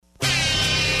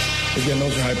Again,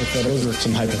 those are hypotheticals. Those are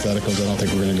some hypotheticals. I don't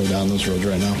think we're going to go down those roads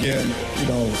right now. Yeah,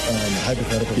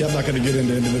 hypotheticals. Yeah, I'm not going to get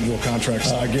into individual contracts.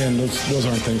 Again, those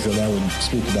aren't things that I would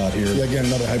speak about here. Yeah, again,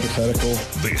 another hypothetical.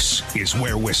 This is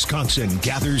where Wisconsin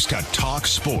gathers to talk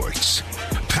sports.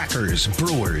 Packers,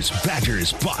 Brewers,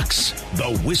 Badgers, Bucks.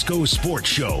 The Wisco Sports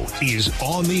Show is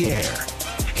on the air.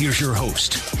 Here's your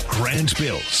host, Grant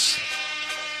Bills.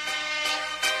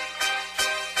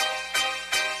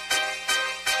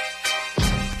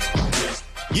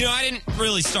 You know, I didn't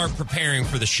really start preparing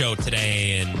for the show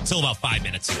today until about 5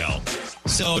 minutes ago.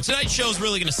 So tonight's show is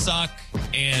really going to suck,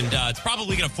 and it's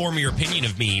probably going to form your opinion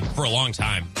of me for a long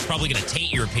time. It's probably going to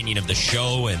taint your opinion of the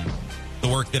show and the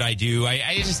work that I do.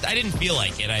 I didn't feel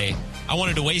like it. I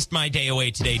wanted to waste my day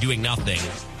away today doing nothing.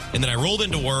 And then I rolled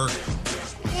into work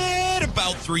at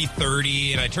about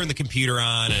 3:30, and I turned the computer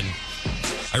on, and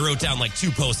I wrote down like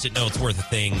 2 Post-it notes worth of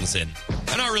things, and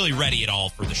I'm not really ready at all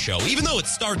for the show. Even though it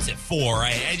starts at 4,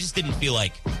 I just didn't feel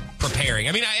like preparing.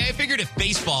 I mean, I figured if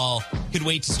baseball could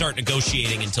wait to start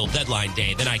negotiating until deadline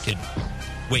day, then I could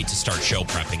wait to start show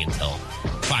prepping until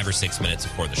 5 or 6 minutes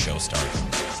before the show starts.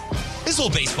 This whole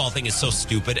baseball thing is so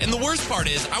stupid, and the worst part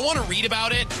is I want to read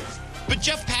about it, but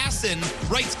Jeff Passan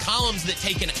writes columns that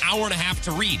take an hour and a half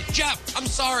to read. Jeff, I'm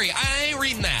sorry, I ain't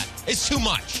reading that. It's too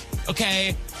much,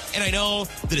 okay? And I know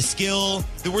that a skill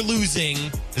that we're losing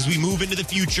as we move into the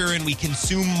future and we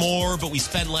consume more, but we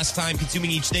spend less time consuming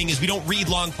each thing is we don't read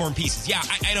long-form pieces. Yeah,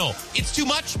 I know. It's too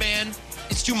much, man.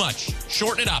 It's too much.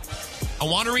 Shorten it up. I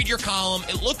want to read your column.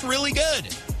 It looked really good.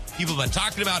 People have been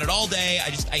talking about it all day.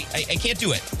 I can't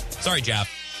do it. Sorry, Jeff.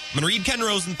 I'm going to read Ken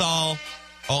Rosenthal.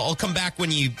 I'll come back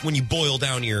when you boil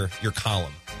down your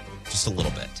column just a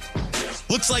little bit.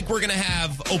 Looks like we're going to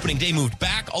have opening day moved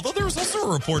back, although there was also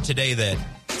a report today that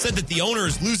said that the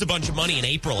owners lose a bunch of money in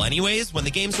April anyways when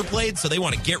the games are played, so they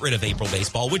want to get rid of April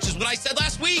baseball, which is what I said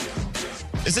last week.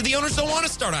 They said the owners don't want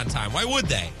to start on time. Why would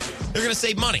they? They're going to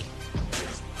save money.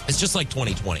 It's just like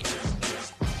 2020.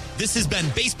 This has been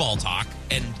baseball talk,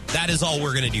 and that is all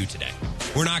we're going to do today.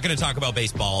 We're not going to talk about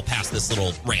baseball past this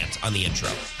little rant on the intro.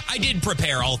 I did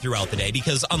prepare all throughout the day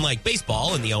because unlike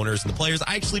baseball and the owners and the players,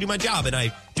 I actually do my job and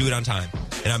I do it on time.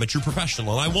 And I'm a true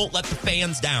professional and I won't let the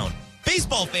fans down.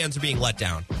 Baseball fans are being let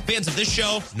down. Fans of this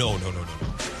show, no.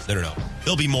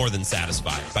 They'll be more than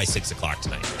satisfied by 6 o'clock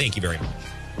tonight. Thank you very much.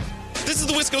 This is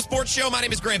the Wisco Sports Show. My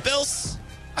name is Grant Bills.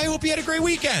 I hope you had a great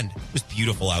weekend. It was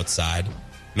beautiful outside.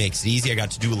 Makes it easy. I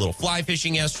got to do a little fly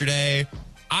fishing yesterday.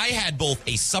 I had both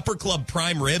a Supper Club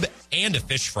prime rib and a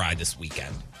fish fry this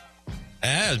weekend.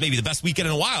 It was maybe the best weekend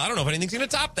in a while. I don't know if anything's going to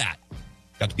top that.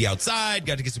 Got to be outside,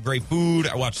 got to get some great food.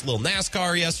 I watched a little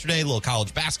NASCAR yesterday, a little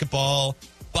college basketball.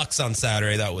 Bucks on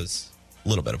Saturday. That was a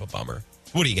little bit of a bummer.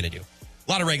 What are you going to do?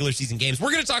 A lot of regular season games.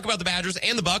 We're going to talk about the Badgers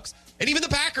and the Bucks and even the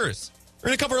Packers. We're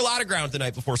going to cover a lot of ground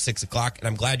tonight before 6 o'clock, and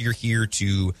I'm glad you're here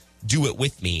to do it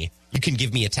with me. You can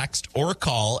give me a text or a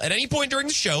call at any point during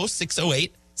the show,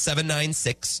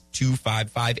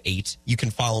 608-796-2558. You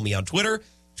can follow me on Twitter.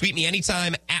 Tweet me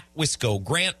anytime at Wisco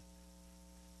Grant.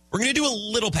 We're going to do a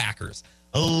little Packers.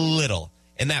 A little.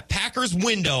 And that Packers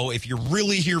window, if you're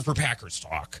really here for Packers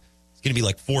talk, it's going to be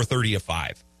like 4:30 to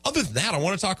 5. Other than that, I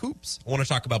want to talk hoops. I want to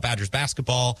talk about Badgers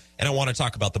basketball, and I want to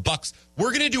talk about the Bucks.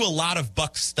 We're going to do a lot of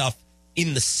Bucks stuff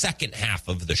in the second half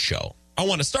of the show. I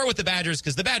want to start with the Badgers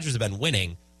because the Badgers have been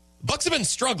winning. The Bucks have been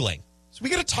struggling. So we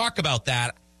got to talk about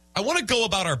that. I want to go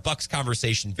about our Bucks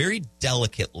conversation very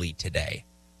delicately today.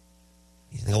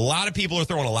 A lot of people are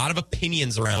throwing a lot of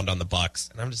opinions around on the Bucks,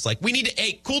 and I'm just like, we need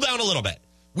to cool down a little bit.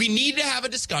 We need to have a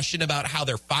discussion about how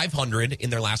they're 500 in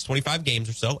their last 25 games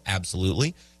or so.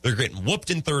 Absolutely. They're getting whooped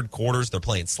in third quarters. They're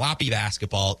playing sloppy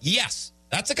basketball. Yes,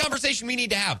 that's a conversation we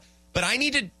need to have. But I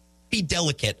need to be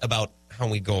delicate about how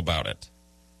we go about it,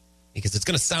 because it's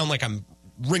going to sound like I'm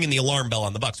ringing the alarm bell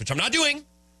on the Bucks, which I'm not doing.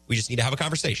 We just need to have a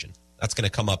conversation. That's going to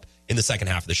come up in the second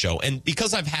half of the show. And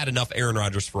because I've had enough Aaron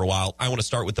Rodgers for a while, I want to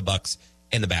start with the Bucks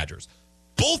and the Badgers.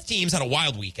 Both teams had a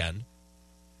wild weekend.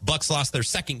 Bucks lost their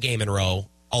second game in a row,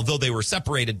 although they were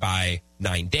separated by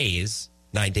 9 days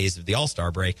of the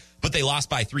All-Star break. But they lost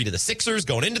by 3 to the Sixers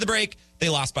going into the break. They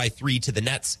lost by 3 to the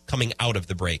Nets coming out of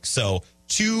the break. So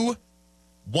 2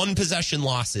 one-possession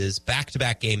losses,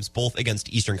 back-to-back games, both against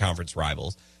Eastern Conference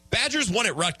rivals. Badgers won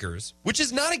at Rutgers, which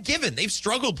is not a given. They've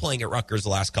struggled playing at Rutgers the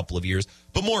last couple of years.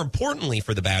 But more importantly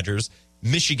for the Badgers,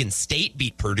 Michigan State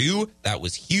beat Purdue. That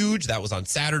was huge. That was on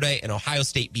Saturday. And Ohio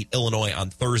State beat Illinois on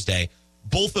Thursday.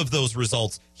 Both of those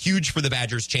results, huge for the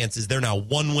Badgers' chances. They're now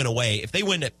 1 win away. If they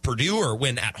win at Purdue or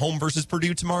win at home versus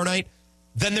Purdue tomorrow night,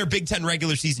 then they're Big Ten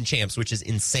regular season champs, which is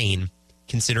insane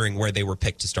considering where they were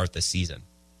picked to start this season.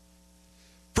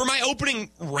 For my opening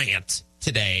rant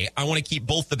today, I want to keep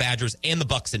both the Badgers and the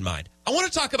Bucks in mind. I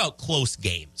want to talk about close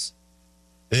games.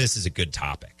 This is a good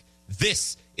topic.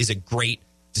 This is a great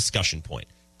discussion point.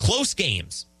 Close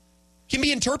games can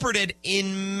be interpreted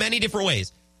in many different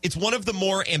ways. It's one of the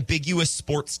more ambiguous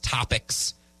sports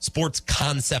topics, sports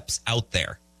concepts out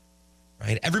there,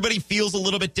 right? Everybody feels a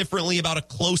little bit differently about a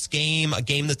close game, a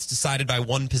game that's decided by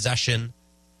one possession,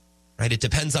 right? It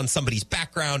depends on somebody's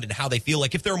background and how they feel.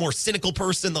 Like if they're a more cynical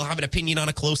person, they'll have an opinion on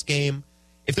a close game.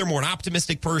 If they're more an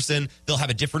optimistic person, they'll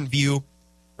have a different view,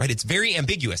 right? It's very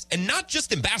ambiguous. And not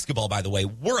just in basketball, by the way.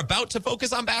 We're about to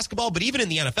focus on basketball, but even in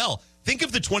the NFL, think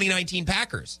of the 2019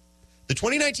 Packers. The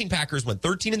 2019 Packers went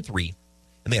 13-3,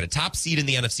 and they had a top seed in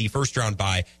the NFC first round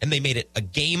bye, and they made it a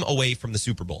game away from the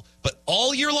Super Bowl. But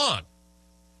all year long,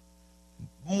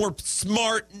 more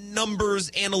smart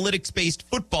numbers, analytics-based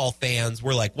football fans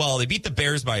were like, well, they beat the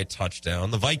Bears by a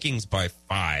touchdown, the Vikings by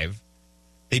 5.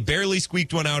 They barely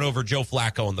squeaked one out over Joe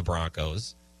Flacco and the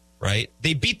Broncos, right?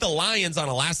 They beat the Lions on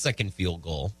a last-second field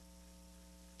goal.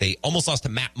 They almost lost to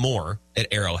Matt Moore at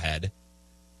Arrowhead.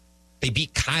 They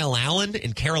beat Kyle Allen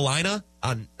in Carolina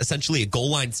on essentially a goal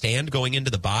line stand going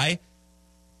into the bye.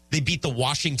 They beat the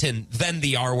Washington, then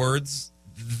the R-words,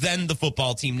 then the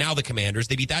football team, now the Commanders.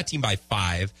 They beat that team by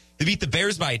 5. They beat the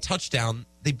Bears by a touchdown.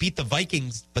 They beat the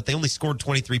Vikings, but they only scored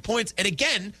 23 points. And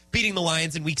again, beating the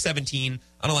Lions in Week 17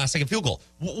 on a last-second field goal.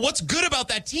 What's good about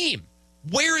that team?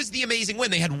 Where is the amazing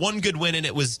win? They had one good win, and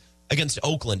it was against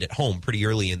Oakland at home pretty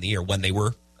early in the year when they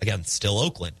were, again, still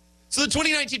Oakland. So the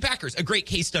 2019 Packers, a great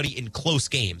case study in close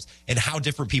games and how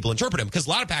different people interpret them. Because a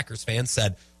lot of Packers fans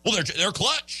said, well, they're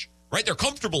clutch, right? They're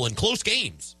comfortable in close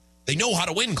games. They know how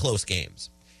to win close games.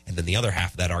 And then the other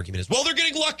half of that argument is, well, they're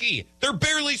getting lucky. They're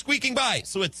barely squeaking by.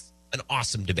 So it's an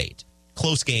awesome debate.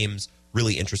 Close games,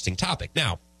 really interesting topic.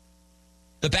 Now,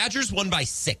 the Badgers won by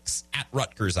 6 at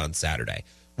Rutgers on Saturday,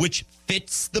 which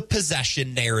fits the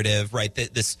possession narrative, right?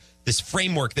 This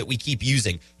framework that we keep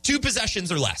using. 2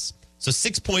 possessions or less. So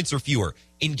 6 points or fewer.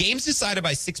 In games decided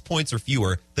by 6 points or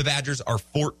fewer, the Badgers are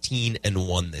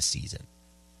 14-1 this season,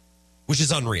 which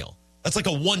is unreal. That's like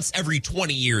a once every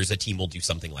 20 years a team will do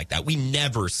something like that. We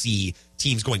never see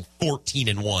teams going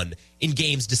 14-1 in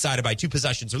games decided by 2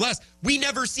 possessions or less. We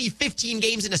never see 15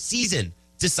 games in a season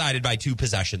decided by 2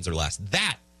 possessions or less.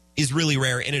 That is really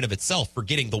rare in and of itself for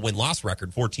getting the win-loss record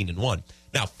 14-1.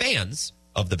 Now, fans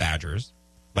of the Badgers,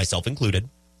 myself included,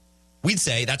 we'd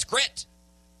say that's grit.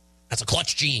 That's a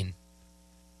clutch gene.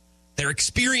 They're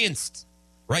experienced,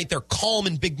 right? They're calm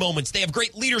in big moments. They have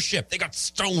great leadership. They got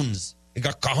stones. They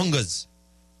got kahungas.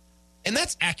 And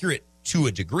that's accurate to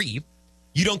a degree.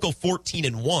 You don't go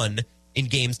 14-1 in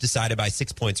games decided by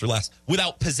 6 points or less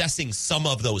without possessing some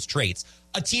of those traits.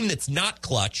 A team that's not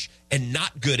clutch and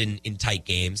not good in tight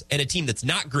games and a team that's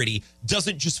not gritty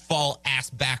doesn't just fall ass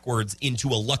backwards into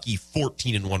a lucky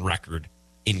 14-1 record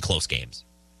in close games.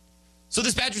 So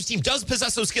this Badgers team does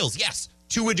possess those skills, yes,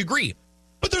 to a degree.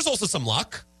 But there's also some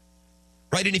luck,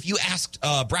 right? And if you asked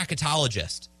a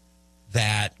bracketologist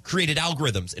that created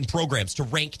algorithms and programs to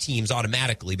rank teams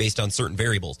automatically based on certain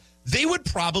variables, they would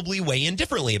probably weigh in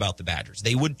differently about the Badgers.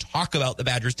 They would talk about the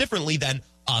Badgers differently than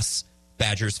us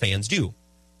Badgers fans do,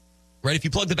 right? If you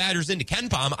plug the Badgers into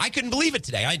KenPom, I couldn't believe it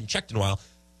today. I hadn't checked in a while.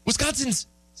 Wisconsin's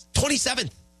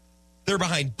 27th. They're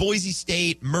behind Boise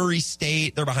State, Murray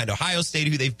State. They're behind Ohio State,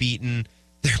 who they've beaten.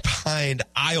 They're behind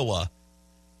Iowa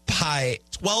by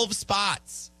 12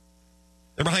 spots.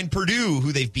 They're behind Purdue,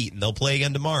 who they've beaten. They'll play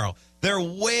again tomorrow. They're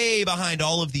way behind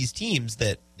all of these teams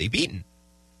that they've beaten.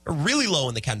 They're really low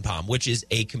in the KenPom, which is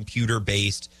a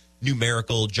computer-based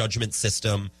numerical judgment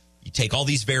system. You take all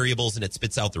these variables and it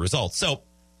spits out the results. So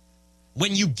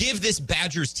when you give this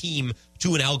Badgers team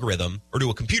to an algorithm or to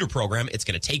a computer program, it's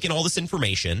going to take in all this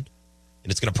information and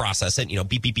it's going to process it,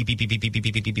 beep, beep, beep, beep, beep, beep, beep, beep,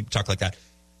 beep, beep, beep, talk like that.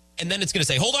 And then it's going to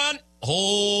say, hold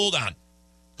on.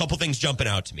 A couple things jumping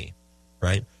out to me,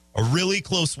 right? A really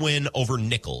close win over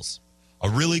Nichols. A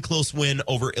really close win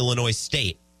over Illinois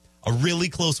State. A really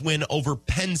close win over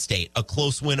Penn State. A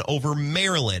close win over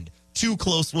Maryland. 2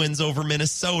 close wins over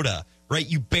Minnesota, right?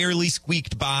 You barely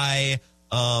squeaked by,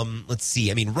 let's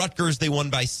see. Rutgers, they won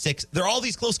by 6. They're all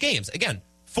these close games. Again,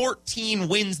 14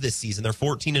 wins this season. They're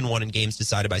 14-1 in games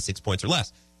decided by 6 points or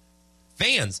less.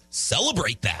 Fans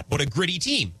celebrate that. What a gritty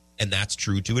team. And that's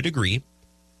true to a degree.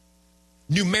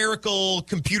 Numerical,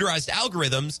 computerized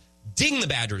algorithms ding the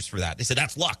Badgers for that. They said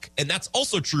that's luck. And that's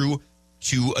also true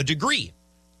to a degree.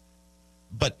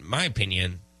 But in my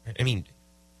opinion,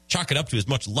 chalk it up to as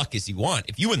much luck as you want.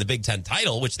 If you win the Big Ten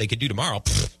title, which they could do tomorrow,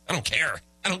 I don't care.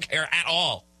 I don't care at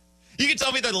all. You can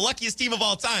tell me they're the luckiest team of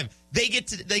all time. They get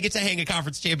to hang a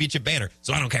conference championship banner,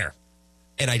 so I don't care.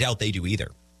 And I doubt they do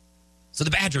either. So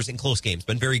the Badgers in close games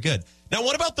been very good. Now,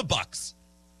 what about the Bucks?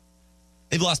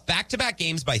 They've lost back-to-back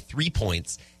games by 3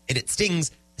 points, and it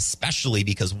stings especially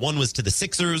because one was to the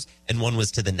Sixers and one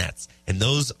was to the Nets. And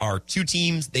those are two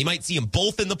teams. They might see them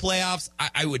both in the playoffs.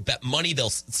 I would bet money they'll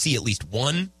see at least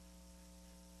one.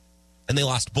 And they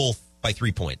lost both by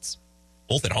 3 points.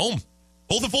 Both at home.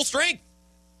 Both at full strength.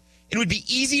 It would be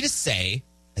easy to say,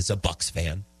 as a Bucks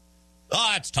fan,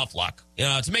 it's tough luck.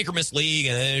 It's a make-or-miss league,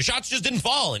 and shots just didn't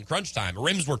fall in crunch time.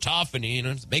 Rims were tough, and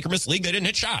it's a make-or-miss league. They didn't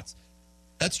hit shots.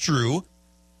 That's true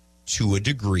to a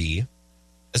degree,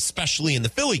 especially in the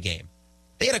Philly game.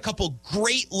 They had a couple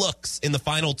great looks in the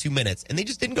final 2 minutes, and they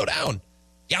just didn't go down.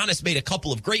 Giannis made a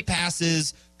couple of great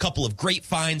passes, couple of great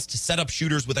finds to set up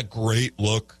shooters with a great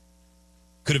look.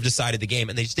 Could have decided the game,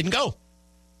 and they just didn't go.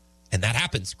 And that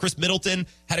happens. Chris Middleton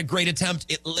had a great attempt.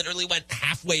 It literally went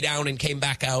halfway down and came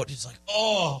back out. It's like,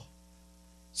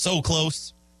 so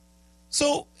close.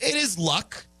 So it is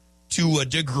luck to a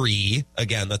degree.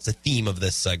 Again, that's a theme of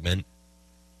this segment.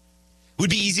 It would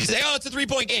be easy to say, it's a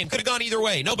 3-point game. Could have gone either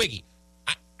way. No biggie.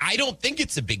 I don't think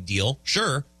it's a big deal.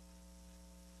 Sure.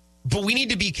 But we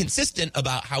need to be consistent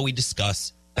about how we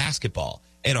discuss basketball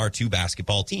and our two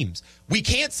basketball teams. We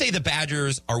can't say the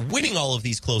Badgers are winning all of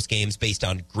these close games based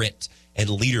on grit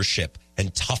and leadership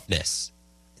and toughness.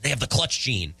 They have the clutch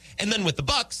gene. And then with the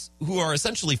Bucks, who are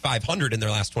essentially 500 in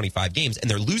their last 25 games, and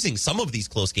they're losing some of these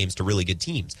close games to really good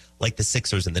teams, like the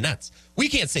Sixers and the Nets. We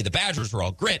can't say the Badgers are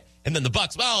all grit, and then the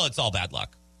Bucks, it's all bad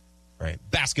luck. Right?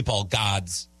 Basketball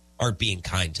gods aren't being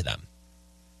kind to them.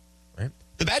 Right?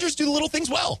 The Badgers do the little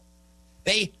things well.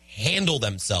 They handle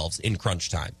themselves in crunch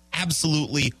time.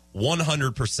 Absolutely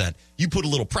 100%. You put a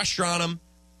little pressure on them,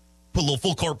 put a little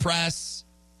full court press,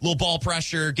 a little ball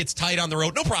pressure, gets tight on the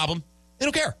road, no problem. They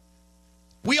don't care.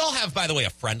 We all have, by the way, a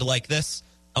friend like this.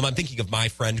 I'm thinking of my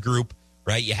friend group,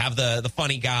 right? You have the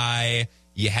funny guy.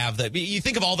 You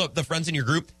think of all the friends in your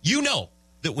group. You know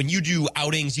that when you do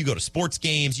outings, you go to sports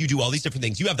games, you do all these different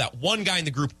things. You have that one guy in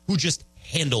the group who just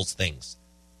handles things,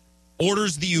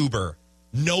 orders the Uber,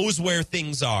 knows where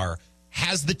things are,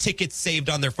 has the tickets saved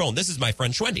on their phone. This is my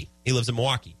friend Schwendy. He lives in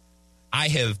Milwaukee. I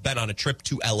have been on a trip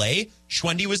to L.A.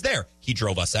 Schwendy was there. He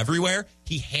drove us everywhere.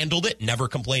 He handled it, never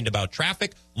complained about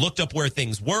traffic, looked up where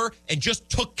things were, and just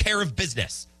took care of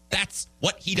business. That's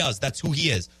what he does. That's who he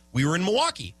is. We were in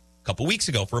Milwaukee a couple weeks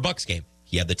ago for a Bucks game.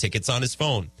 He had the tickets on his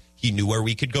phone. He knew where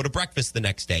we could go to breakfast the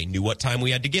next day, knew what time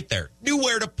we had to get there, knew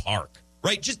where to park,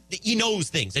 right? Just he knows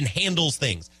things and handles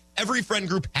things. Every friend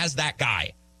group has that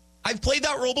guy. I've played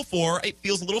that role before. It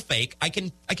feels a little fake. I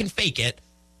can fake it,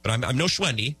 but I'm no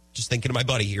Schwendy. Just thinking of my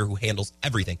buddy here who handles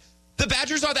everything. The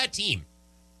Badgers are that team.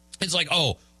 It's like,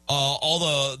 all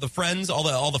the friends,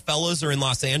 all the fellas are in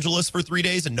Los Angeles for 3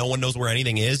 days and no one knows where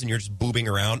anything is and you're just boobing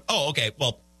around. Oh, okay.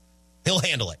 Well, he'll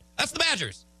handle it. That's the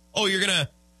Badgers. Oh, you're gonna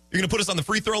put us on the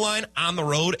free throw line on the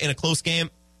road in a close game?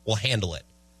 We'll handle it.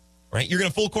 Right? You're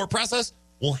gonna full court press us?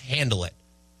 We'll handle it.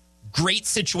 Great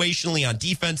situationally on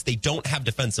defense. They don't have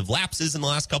defensive lapses in the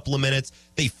last couple of minutes.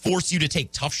 They force you to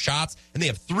take tough shots, and they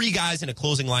have three guys in a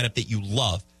closing lineup that you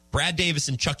love. Brad Davis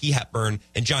and Chucky Hepburn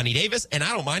and Johnny Davis, and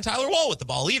I don't mind Tyler Wall with the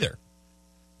ball either.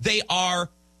 They are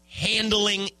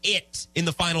handling it in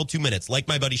the final 2 minutes. Like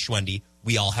my buddy Schwendy,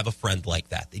 we all have a friend like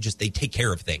that. They take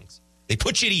care of things. They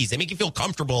put you at ease. They make you feel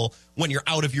comfortable when you're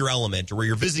out of your element or where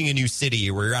you're visiting a new city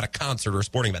or where you're at a concert or a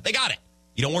sporting event. They got it.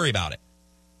 You don't worry about it.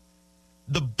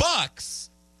 The Bucks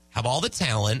have all the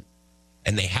talent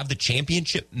and they have the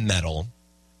championship medal,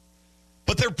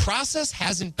 but their process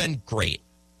hasn't been great.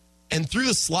 And through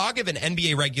the slog of an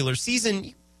NBA regular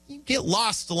season, you get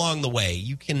lost along the way.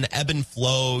 You can ebb and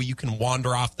flow. You can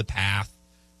wander off the path.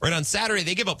 Right on Saturday,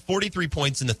 they give up 43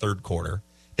 points in the third quarter.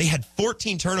 They had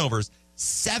 14 turnovers,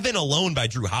 7 alone by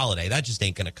Drew Holiday. That just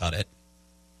ain't going to cut it.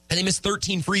 And they missed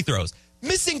 13 free throws.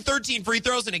 Missing 13 free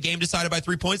throws in a game decided by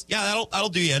 3 points, yeah, that'll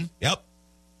do you in. Yep.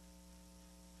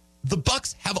 The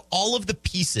Bucks have all of the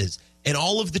pieces and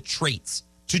all of the traits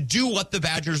to do what the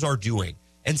Badgers are doing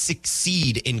and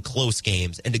succeed in close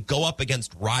games and to go up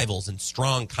against rivals and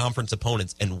strong conference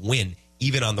opponents and win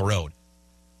even on the road.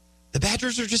 The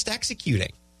Badgers are just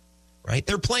executing, right?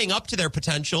 They're playing up to their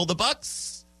potential. The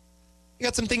Bucks, they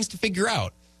got some things to figure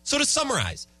out. So to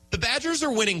summarize, the Badgers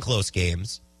are winning close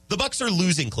games. The Bucks are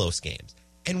losing close games.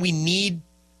 And we need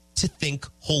to think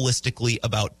holistically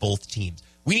about both teams.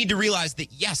 We need to realize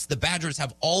that, yes, the Badgers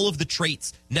have all of the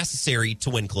traits necessary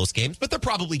to win close games, but they're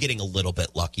probably getting a little bit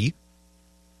lucky.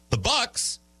 The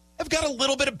Bucks have got a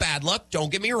little bit of bad luck,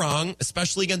 don't get me wrong,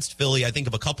 especially against Philly. I think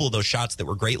of a couple of those shots that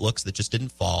were great looks that just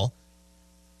didn't fall.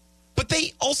 But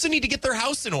they also need to get their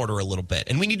house in order a little bit.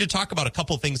 And we need to talk about a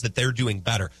couple things that they're doing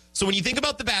better. So when you think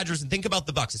about the Badgers and think about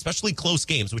the Bucks, especially close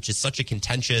games, which is such a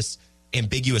contentious,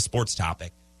 ambiguous sports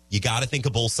topic, you got to think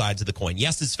of both sides of the coin.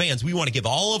 Yes, as fans, we want to give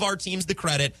all of our teams the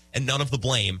credit and none of the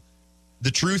blame.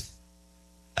 The truth,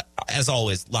 as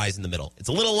always, lies in the middle. It's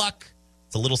a little luck.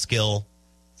 It's a little skill.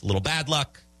 It's a little bad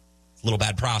luck. It's a little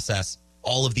bad process.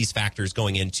 All of these factors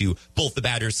going into both the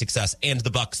Badgers' success and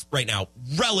the Bucks right now,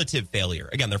 relative failure.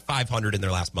 Again, they're 500 in their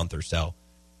last month or so.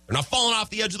 They're not falling off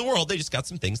the edge of the world. They just got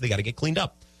some things they got to get cleaned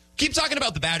up. Keep talking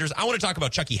about the Badgers. I want to talk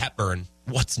about Chucky Hepburn.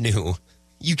 What's new?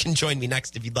 You can join me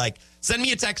next if you'd like. Send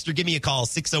me a text or give me a call,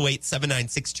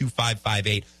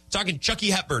 608-796-2558. Talking Chucky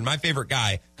Hepburn, my favorite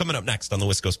guy, coming up next on the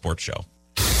Wisco Sports Show.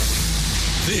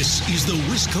 This is the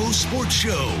Wisco Sports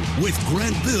Show with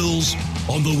Grant Bills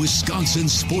on the Wisconsin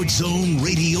Sports Zone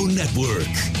Radio Network.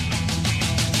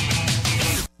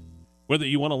 Whether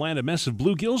you want to land a mess of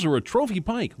bluegills or a trophy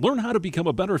pike, learn how to become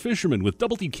a better fisherman with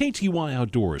WKTY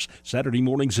Outdoors. Saturday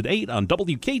mornings at 8 on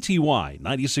WKTY,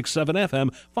 96.7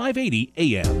 FM, 580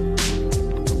 AM.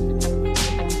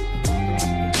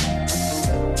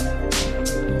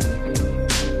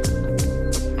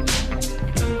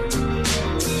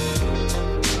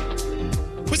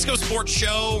 Wisco Sports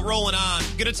Show rolling on.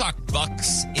 Going to talk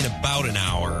Bucks in about an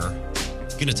hour.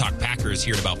 Going to talk Packers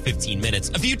here in about 15 minutes.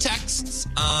 A few texts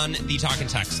on the Talk and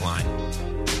Text line.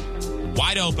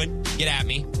 Wide open. Get at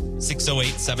me.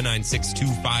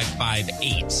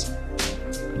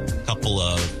 608-796-2558. Couple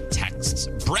of texts.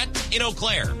 Brett in Eau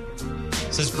Claire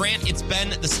says, Grant, it's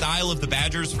been the style of the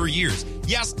Badgers for years.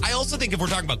 Yes, I also think if we're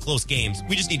talking about close games,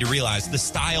 we just need to realize the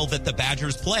style that the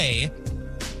Badgers play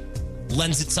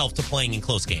lends itself to playing in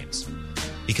close games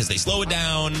because they slow it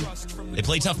down. They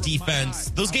play tough defense.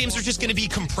 Those games are just going to be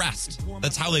compressed.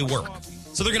 That's how they work.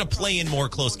 So they're going to play in more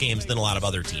close games than a lot of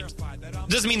other teams.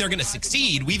 Doesn't mean they're going to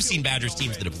succeed. We've seen Badgers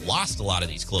teams that have lost a lot of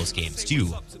these close games,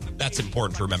 too. That's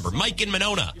important to remember. Mike in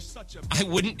Monona. I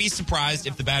wouldn't be surprised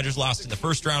if the Badgers lost in the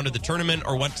first round of the tournament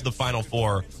or went to the Final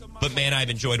Four. But, man, I've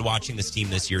enjoyed watching this team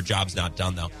this year. Job's not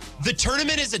done, though. The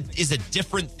tournament is a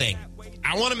different thing.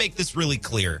 I want to make this really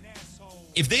clear.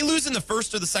 If they lose in the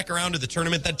first or the second round of the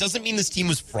tournament, that doesn't mean this team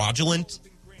was fraudulent.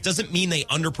 Doesn't mean they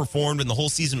underperformed and the whole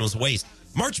season was waste.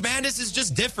 March Madness is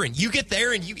just different. You get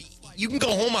there and you can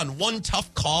go home on one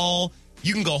tough call.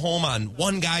 You can go home on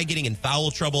one guy getting in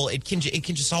foul trouble. It can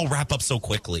just all wrap up so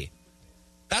quickly.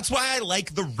 That's why I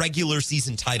like the regular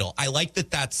season title. I like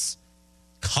that that's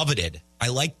coveted. I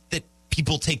like that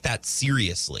people take that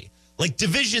seriously. Like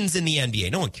divisions in the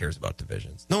NBA. No one cares about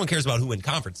divisions. No one cares about who wins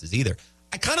conferences either.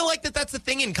 I kind of like that that's the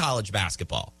thing in college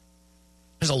basketball.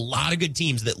 There's a lot of good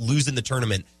teams that lose in the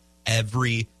tournament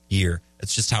every year.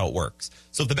 That's just how it works.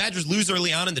 So if the Badgers lose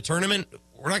early on in the tournament,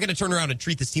 we're not going to turn around and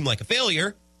treat this team like a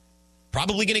failure.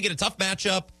 Probably going to get a tough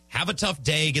matchup, have a tough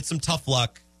day, get some tough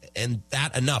luck, and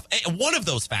that enough. One of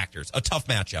those factors, a tough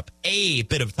matchup, a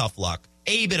bit of tough luck,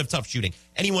 a bit of tough shooting,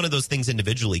 any one of those things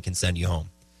individually can send you home.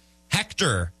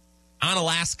 Hector on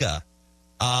Alaska.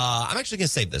 I'm actually going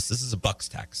to save this. This is a Bucks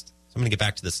text. So I'm going to get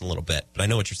back to this in a little bit, but I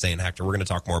know what you're saying, Hector. We're going to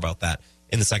talk more about that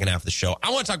in the second half of the show. I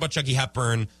want to talk about Chucky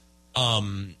Hepburn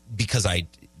because I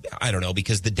don't know,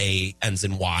 because the day ends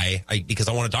in Y, because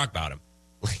I want to talk about him.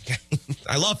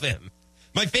 I love him.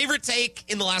 My favorite take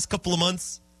in the last couple of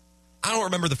months, I don't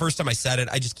remember the first time I said it.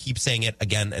 I just keep saying it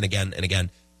again and again and again.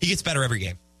 He gets better every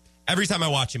game. Every time I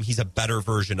watch him, he's a better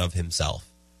version of himself.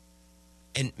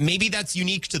 And maybe that's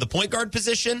unique to the point guard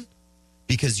position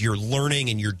because you're learning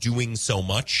and you're doing so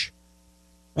much.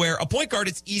 Where a point guard,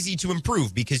 it's easy to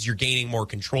improve because you're gaining more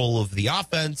control of the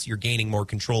offense. You're gaining more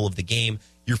control of the game.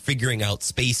 You're figuring out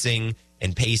spacing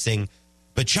and pacing.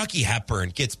 But Chucky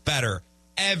Hepburn gets better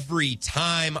every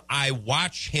time I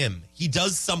watch him. He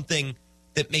does something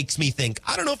that makes me think,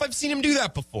 I don't know if I've seen him do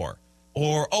that before.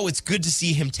 Or, oh, it's good to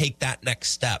see him take that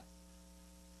next step.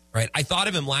 Right? I thought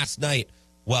of him last night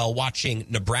while watching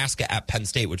Nebraska at Penn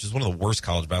State, which is one of the worst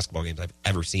college basketball games I've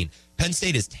ever seen. Penn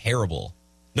State is terrible.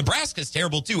 Nebraska is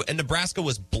terrible, too, and Nebraska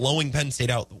was blowing Penn State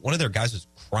out. One of their guys was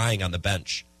crying on the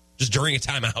bench just during a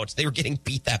timeout. They were getting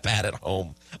beat that bad at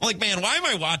home. I'm like, man, why am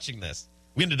I watching this?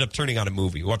 We ended up turning on a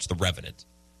movie. We watched The Revenant.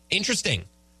 Interesting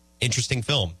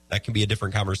film. That can be a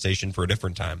different conversation for a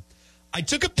different time. I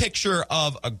took a picture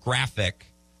of a graphic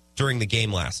during the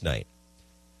game last night.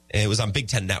 It was on Big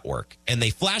Ten Network, and they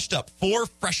flashed up 4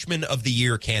 Freshman of the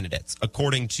Year candidates,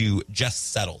 according to Jess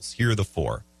Settles. Here are the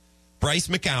 4. Bryce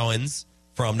McCowens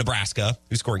from Nebraska,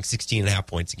 who's scoring 16.5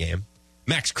 points a game.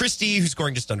 Max Christie, who's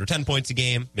scoring just under 10 points a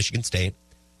game, Michigan State.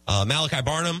 Malachi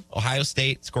Barnum, Ohio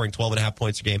State, scoring 12.5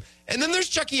 points a game. And then there's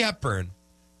Chucky Hepburn,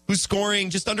 who's scoring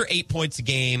just under 8 points a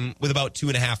game with about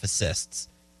 2.5 assists.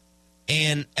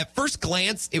 And at first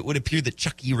glance, it would appear that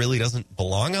Chucky really doesn't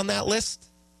belong on that list.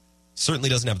 Certainly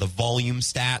doesn't have the volume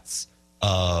stats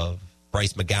of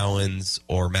Bryce McGowan's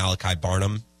or Malachi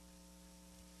Barnum.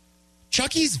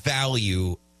 Chucky's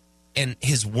value and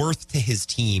his worth to his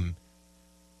team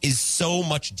is so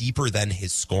much deeper than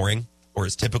his scoring or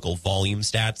his typical volume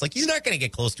stats. Like, he's not going to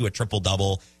get close to a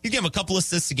triple-double. He can have a couple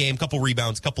assists a game, couple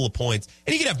rebounds, couple of points,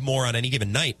 and he can have more on any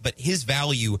given night, but his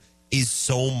value is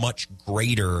so much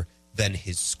greater than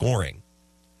his scoring,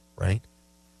 right?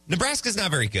 Nebraska's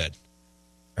not very good,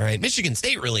 all right? Michigan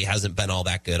State really hasn't been all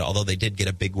that good, although they did get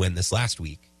a big win this last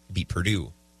week, beat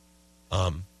Purdue.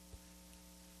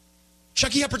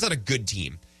 Chucky Hepburn's on a good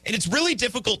team, and it's really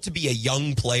difficult to be a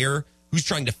young player who's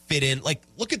trying to fit in. Like,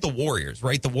 look at the Warriors,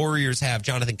 right? The Warriors have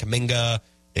Jonathan Kuminga.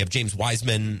 They have James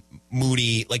Wiseman,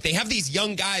 Moody. Like, they have these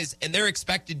young guys, and they're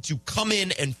expected to come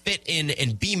in and fit in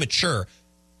and be mature.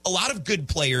 A lot of good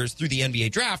players through the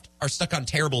NBA draft are stuck on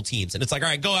terrible teams. And it's like, all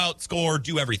right, go out, score,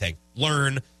 do everything.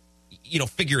 Learn,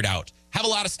 figure it out. Have a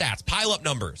lot of stats, pile up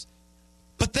numbers.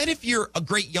 But then if you're a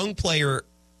great young player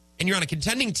and you're on a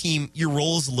contending team, your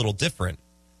role is a little different.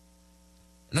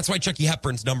 And that's why Chucky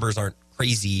Hepburn's numbers aren't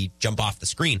crazy, jump off the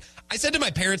screen. I said to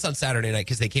my parents on Saturday night,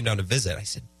 because they came down to visit, I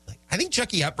said, I think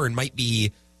Chucky Hepburn might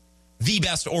be the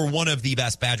best or one of the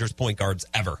best Badgers point guards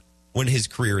ever when his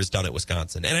career is done at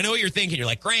Wisconsin. And I know what you're thinking. You're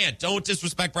like, Grant, don't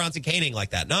disrespect Bronson Koenig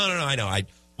like that. No, I know.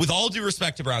 With all due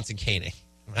respect to Bronson Koenig,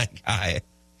 my guy,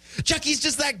 Chucky's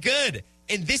just that good.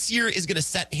 And this year is going to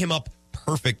set him up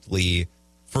perfectly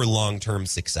for long-term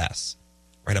success.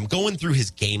 Right, I'm going through his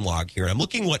game log here, and I'm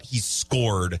looking what he's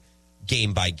scored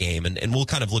game by game, and we'll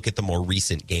kind of look at the more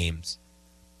recent games.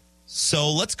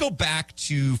 So let's go back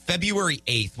to February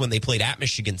 8th when they played at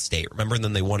Michigan State. Remember, and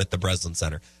then they won at the Breslin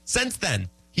Center. Since then,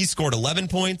 he's scored 11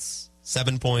 points,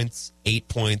 7 points, 8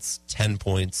 points, 10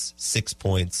 points, 6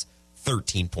 points,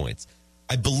 13 points.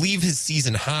 I believe his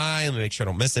season high, let me make sure I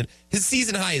don't miss it, his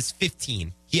season high is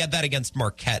 15. He had that against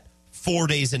Marquette 4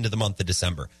 days into the month of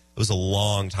December. It was a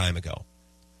long time ago.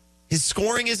 His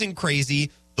scoring isn't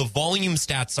crazy. The volume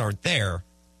stats aren't there.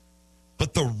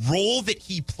 But the role that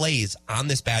he plays on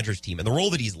this Badgers team and the role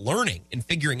that he's learning and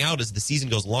figuring out as the season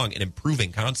goes along and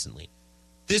improving constantly,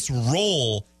 this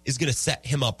role is going to set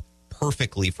him up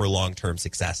perfectly for long-term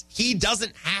success. He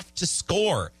doesn't have to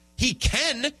score. He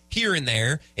can here and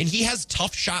there, and he has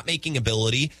tough shot-making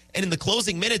ability. And in the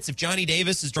closing minutes, if Johnny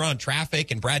Davis is drawing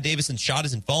traffic and Brad Davison's shot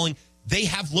isn't falling, they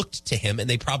have looked to him, and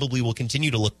they probably will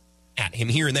continue to look at him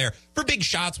here and there for big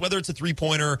shots, whether it's a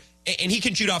three-pointer, and he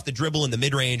can shoot off the dribble in the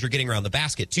mid-range or getting around the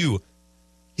basket too.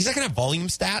 He's not going to have volume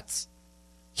stats.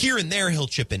 Here and there, he'll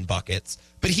chip in buckets,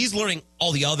 but he's learning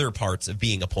all the other parts of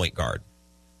being a point guard.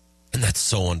 And that's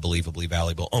so unbelievably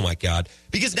valuable. Oh, my God.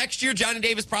 Because next year, Johnny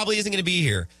Davis probably isn't going to be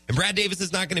here, and Brad Davis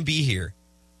is not going to be here.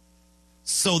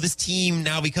 So this team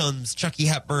now becomes Chucky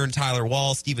Hepburn, Tyler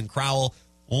Wall, Steven Crowell.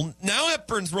 Well, now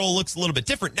Hepburn's role looks a little bit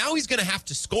different. Now he's going to have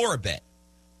to score a bit.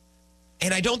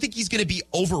 And I don't think he's going to be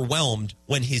overwhelmed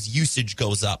when his usage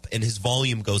goes up and his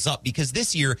volume goes up, because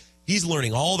this year he's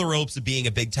learning all the ropes of being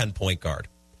a Big Ten point guard.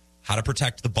 How to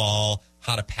protect the ball,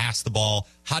 how to pass the ball,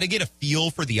 how to get a feel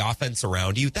for the offense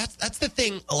around you. That's the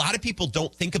thing a lot of people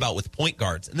don't think about with point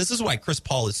guards. And this is why Chris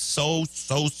Paul is so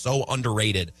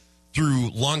underrated through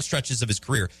long stretches of his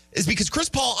career, is because Chris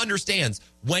Paul understands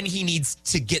when he needs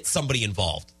to get somebody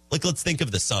involved. Like, let's think of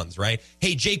the Suns, right?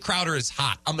 Hey, Jay Crowder is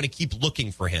hot. I'm going to keep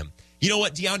looking for him. You know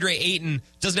what? DeAndre Ayton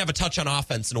doesn't have a touch on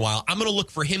offense in a while. I'm going to look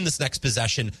for him this next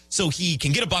possession so he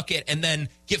can get a bucket and then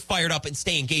get fired up and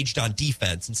stay engaged on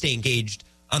defense and stay engaged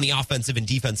on the offensive and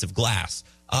defensive glass.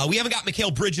 We haven't got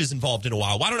Mikal Bridges involved in a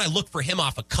while. Why don't I look for him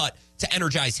off a cut to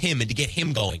energize him and to get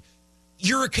him going?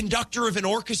 You're a conductor of an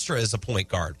orchestra as a point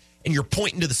guard, and you're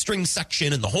pointing to the string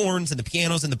section and the horns and the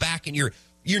pianos in the back, and you're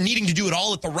needing to do it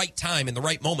all at the right time in the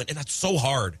right moment, and that's so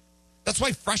hard. That's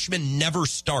why freshmen never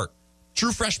start.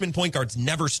 True freshman point guards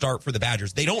never start for the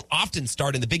Badgers. They don't often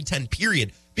start in the Big Ten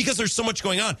period because there's so much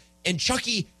going on. And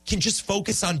Chucky can just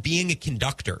focus on being a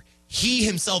conductor. He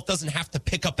himself doesn't have to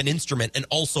pick up an instrument and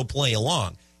also play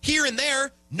along. Here and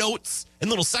there, notes and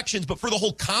little sections, but for the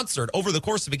whole concert over the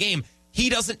course of a game, he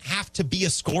doesn't have to be a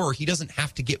scorer. He doesn't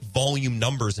have to get volume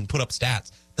numbers and put up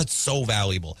stats. That's so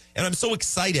valuable. And I'm so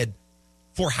excited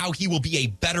for how he will be a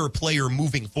better player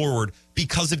moving forward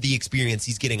because of the experience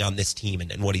he's getting on this team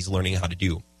and what he's learning how to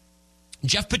do.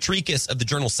 Jeff Petrikis of the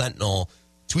Journal-Sentinel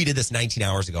tweeted this 19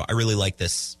 hours ago. I really like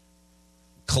this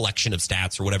collection of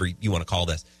stats or whatever you want to call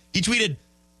this. He tweeted,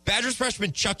 Badgers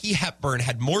freshman Chucky Hepburn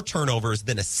had more turnovers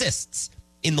than assists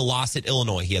in the loss at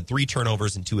Illinois. He had 3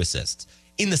 turnovers and 2 assists.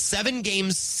 In the 7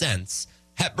 games since,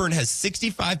 Hepburn has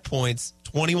 65 points,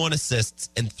 21 assists,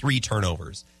 and 3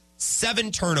 turnovers.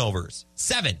 7 turnovers.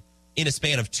 7 in a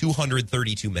span of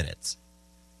 232 minutes.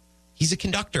 He's a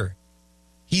conductor.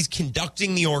 He's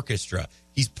conducting the orchestra.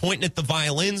 He's pointing at the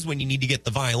violins when you need to get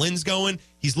the violins going.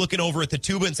 He's looking over at the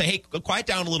tuba and say, hey, quiet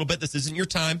down a little bit. This isn't your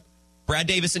time. Brad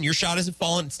Davison, your shot isn't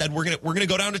falling. Instead, we're gonna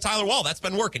go down to Tyler Wall. That's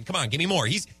been working. Come on, give me more.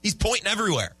 He's pointing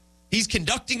everywhere. He's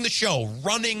conducting the show,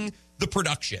 running the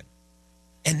production.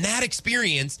 And that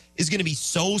experience is going to be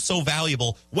so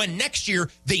valuable when next year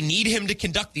they need him to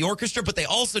conduct the orchestra, but they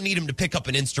also need him to pick up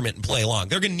an instrument and play along.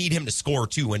 They're going to need him to score,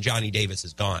 too, when Johnny Davis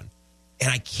is gone.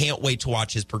 And I can't wait to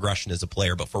watch his progression as a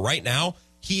player. But for right now,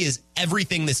 he is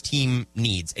everything this team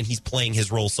needs, and he's playing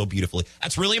his role so beautifully.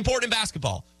 That's really important in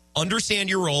basketball. Understand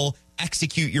your role,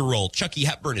 execute your role. Chucky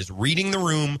Hepburn is reading the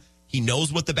room. He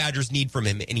knows what the Badgers need from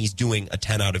him, and he's doing a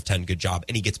 10 out of 10 good job,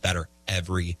 and he gets better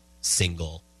every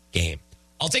single game.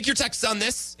 I'll take your texts on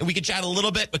this, and we can chat a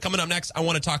little bit. But coming up next, I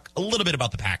want to talk a little bit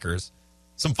about the Packers.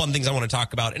 Some fun things I want to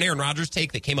talk about. An Aaron Rodgers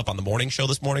take that came up on the morning show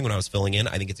this morning when I was filling in.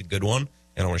 I think it's a good one,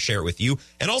 and I want to share it with you.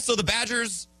 And also, the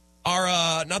Badgers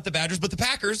are, not the Badgers, but the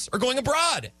Packers are going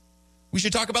abroad. We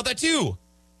should talk about that, too,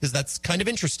 because that's kind of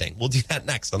interesting. We'll do that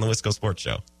next on the Wisco Sports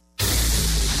Show.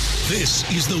 This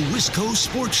is the Wisco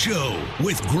Sports Show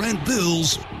with Grant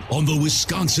Bills on the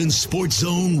Wisconsin Sports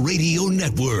Zone Radio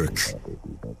Network.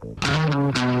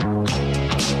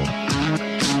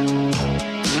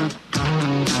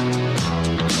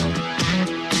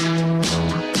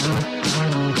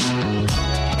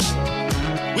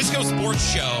 Wisco Sports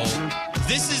Show.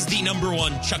 This is the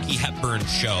 #1 Chucky Hepburn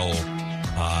show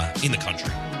in the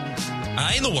country,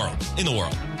 in the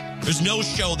world. There's no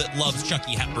show that loves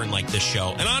Chucky Hepburn like this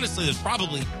show. And honestly, there's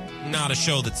probably not a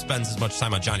show that spends as much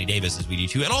time on Johnny Davis as we do,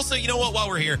 too. And also, you know what? While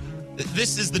we're here,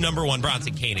 this is the #1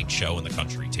 Bronson Koenig show in the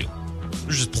country, too.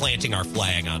 We're just planting our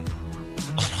flag on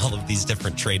all of these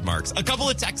different trademarks. A couple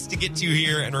of texts to get to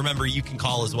here. And remember, you can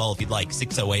call as well if you'd like.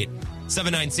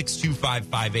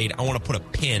 608-796-2558. I want to put a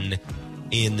pin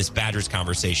in this Badgers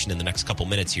conversation in the next couple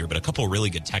minutes here, but a couple of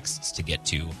really good texts to get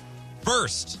to.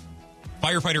 First,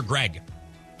 firefighter Greg.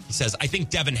 He says, I think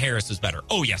Devin Harris was better.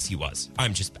 Oh, yes, he was.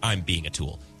 I'm being a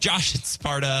tool. Josh at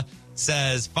Sparta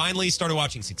says, finally started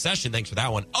watching Succession. Thanks for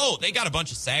that one. Oh, they got a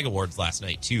bunch of SAG awards last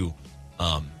night, too.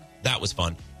 That was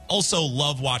fun. Also,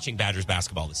 love watching Badgers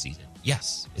basketball this season.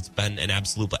 Yes, it's been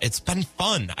it's been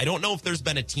fun. I don't know if there's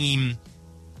been a team,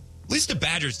 at least a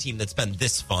Badgers team, that's been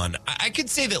this fun. I could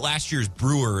say that last year's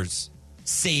Brewers,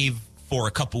 save for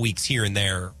a couple weeks here and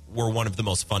there, were one of the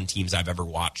most fun teams I've ever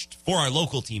watched, for our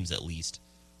local teams at least.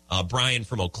 Brian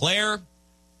from Eau Claire,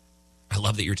 I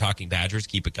love that you're talking Badgers.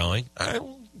 Keep it going.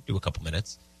 I'll do a couple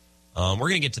minutes. We're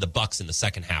going to get to the Bucks in the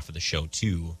second half of the show,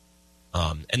 too.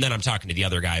 And then I'm talking to the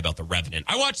other guy about The Revenant.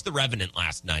 I watched The Revenant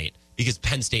last night because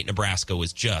Penn State, Nebraska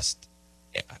was just...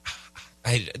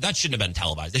 that shouldn't have been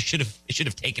televised. It should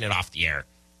have taken it off the air.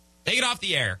 Take it off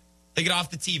the air. Take it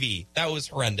off the TV. That was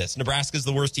horrendous. Nebraska's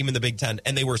the worst team in the Big Ten,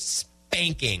 and they were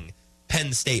spanking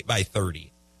Penn State by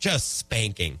 30. Just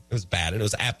spanking. It was bad. And it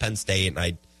was at Penn State, and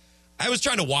I was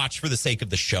trying to watch for the sake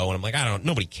of the show, and I'm like,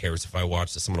 nobody cares if I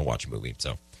watch this. I'm going to watch a movie.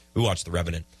 So we watched The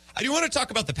Revenant. I do want to talk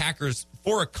about the Packers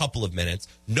for a couple of minutes.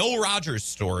 No Rodgers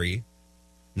story.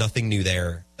 Nothing new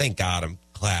there. Thank God. I'm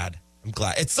glad.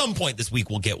 At some point this week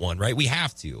we'll get one, right? We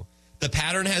have to. The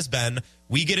pattern has been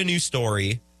we get a new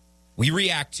story, we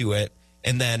react to it,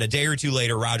 and then a day or two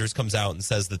later Rodgers comes out and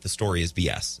says that the story is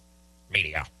BS.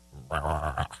 Media.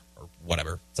 Or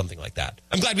whatever. Something like that.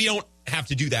 I'm glad we don't have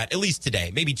to do that, at least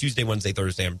today. Maybe Tuesday, Wednesday,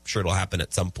 Thursday. I'm sure it'll happen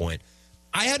at some point.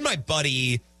 I had my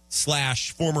buddy /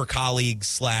 former colleague /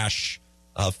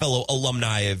 fellow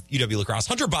alumni of UW La Crosse,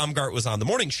 Hunter Baumgart, was on the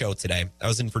morning show today. I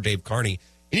was in for Dave Carney,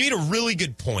 and he made a really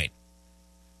good point.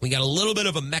 We got a little bit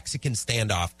of a Mexican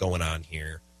standoff going on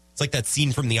here. It's like that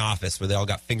scene from The Office where they all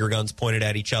got finger guns pointed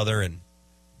at each other and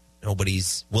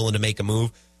nobody's willing to make a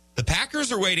move. The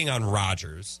Packers are waiting on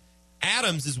Rodgers.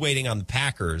 Adams is waiting on the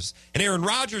Packers, and Aaron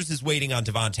Rodgers is waiting on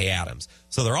Devontae Adams.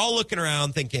 So they're all looking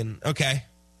around thinking, okay,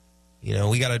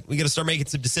 we gotta start making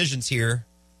some decisions here.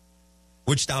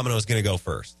 Which domino is going to go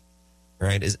first?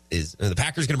 Right? Is the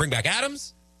Packers going to bring back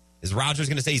Adams? Is Rodgers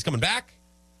going to say he's coming back?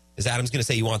 Is Adams going to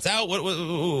say he wants out?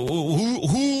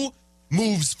 Who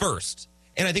moves first?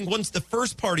 And I think once the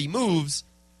first party moves,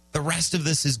 the rest of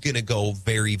this is going to go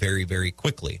very, very, very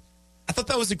quickly. I thought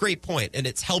that was a great point, and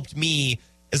it's helped me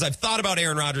as I've thought about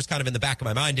Aaron Rodgers kind of in the back of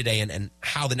my mind today and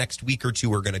how the next week or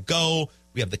two are going to go.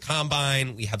 We have the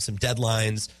combine. We have some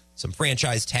deadlines, some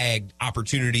franchise tag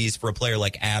opportunities for a player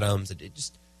like Adams.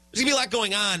 There's going to be a lot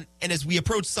going on. And as we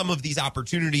approach some of these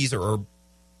opportunities or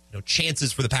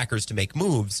chances for the Packers to make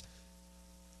moves,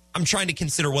 I'm trying to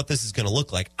consider what this is going to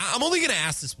look like. I'm only going to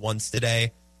ask this once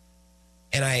today,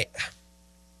 and I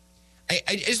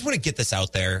just want to get this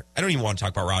out there. I don't even want to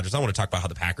talk about Rodgers. I want to talk about how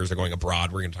the Packers are going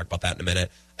abroad. We're going to talk about that in a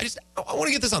minute. I want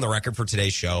to get this on the record for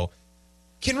today's show.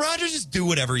 Can Rodgers just do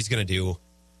whatever he's going to do?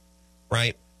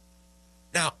 Right?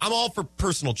 Now, I'm all for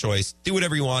personal choice. Do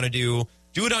whatever you want to do.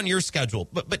 Do it on your schedule.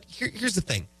 But here's the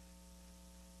thing.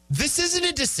 This isn't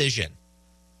a decision.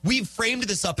 We've framed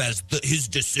this up as his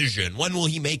decision. When will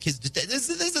he make his decision? This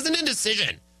isn't a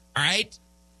decision. All right?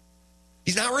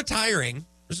 He's not retiring.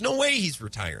 There's no way he's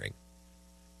retiring.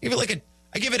 I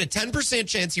give it a 10%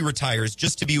 chance he retires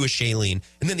just to be with Shailene.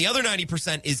 And then the other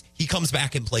 90% is he comes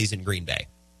back and plays in Green Bay.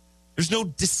 There's no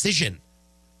decision.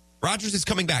 Rodgers is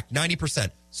coming back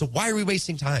 90%. So why are we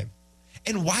wasting time?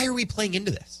 And why are we playing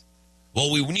into this?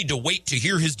 Well, we need to wait to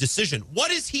hear his decision.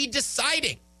 What is he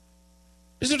deciding?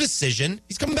 There's no decision.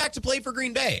 He's coming back to play for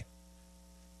Green Bay.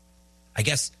 I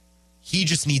guess he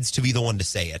just needs to be the one to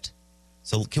say it.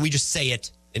 So can we just say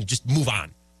it and just move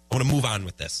on? I want to move on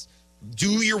with this.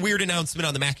 Do your weird announcement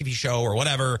on the McAfee show or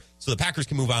whatever so the Packers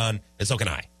can move on, and so can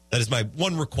I. That is my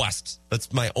one request.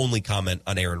 That's my only comment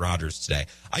on Aaron Rodgers today.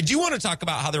 I do want to talk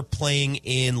about how they're playing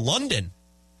in London.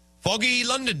 Foggy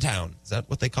London Town. Is that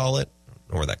what they call it? I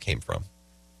don't know where that came from.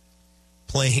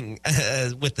 Playing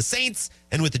with the Saints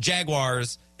and with the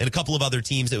Jaguars and a couple of other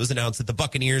teams. It was announced that the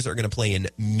Buccaneers are going to play in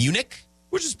Munich,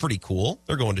 which is pretty cool.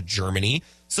 They're going to Germany.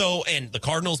 And the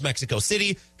Cardinals, Mexico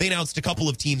City. They announced a couple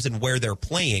of teams and where they're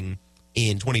playing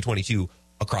in 2022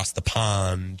 across the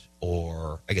pond,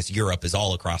 or I guess Europe is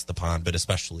all across the pond, but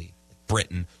especially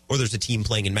Britain. Or there's a team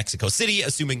playing in Mexico City,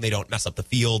 assuming they don't mess up the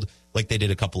field like they did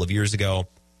a couple of years ago.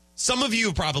 Most of you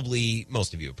have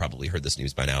probably heard this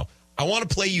news by now. I want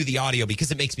to play you the audio because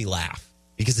it makes me laugh,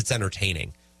 because it's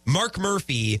entertaining. Mark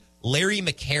Murphy, Larry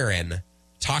McCarron,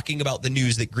 talking about the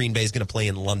news that Green Bay is going to play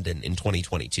in London in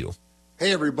 2022.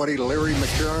 Hey, everybody, Larry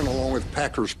McCarron, along with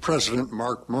Packers president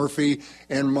Mark Murphy.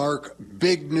 And Mark,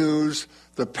 big news.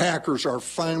 The Packers are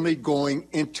finally going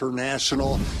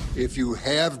international. If you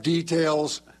have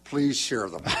details, please share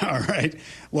them. All right.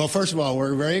 Well, first of all,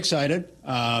 we're very excited.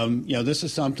 This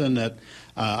is something that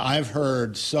I've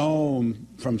heard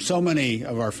from so many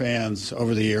of our fans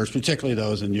over the years, particularly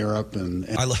those in Europe.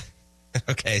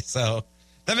 Okay, so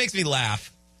that makes me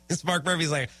laugh. Mark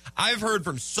Murphy's like, I've heard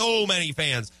from so many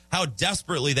fans how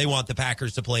desperately they want the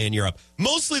Packers to play in Europe.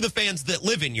 Mostly the fans that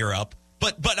live in Europe,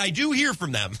 but I do hear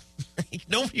from them.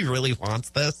 Nobody really wants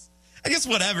this. I guess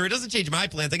whatever. It doesn't change my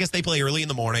plans. I guess they play early in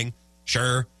the morning.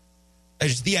 Sure.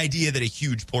 Just the idea that a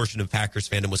huge portion of Packers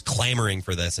fandom was clamoring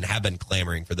for this and have been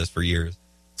clamoring for this for years.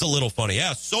 It's a little funny.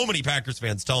 Yeah, so many Packers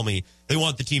fans tell me they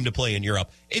want the team to play in Europe.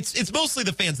 It's mostly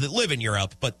the fans that live in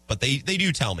Europe, but they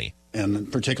do tell me.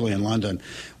 And particularly in London.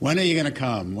 When are you going to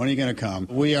come? When are you going to come?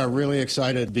 We are really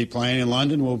excited to be playing in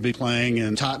London. We'll be playing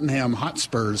in Tottenham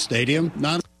Hotspur Stadium.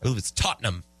 I believe it's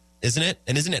Tottenham, isn't it?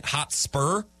 And isn't it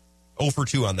Hotspur? 0 for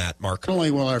 2 on that, Mark. Not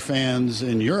only will our fans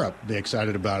in Europe be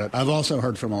excited about it, I've also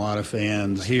heard from a lot of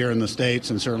fans here in the States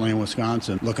and certainly in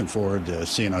Wisconsin looking forward to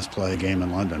seeing us play a game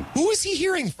in London. Who is he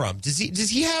hearing from? Does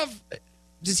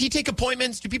he take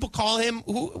appointments? Do people call him?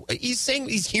 He's saying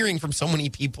he's hearing from so many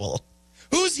people.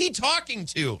 Who's he talking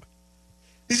to?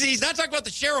 He's not talking about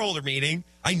the shareholder meeting.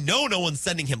 I know no one's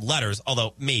sending him letters,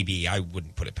 although maybe I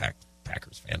wouldn't put it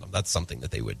Packers fandom. That's something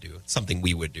that they would do. It's something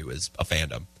we would do as a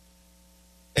fandom.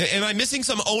 Am I missing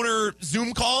some owner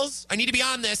Zoom calls? I need to be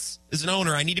on this as an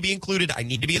owner. I need to be included. I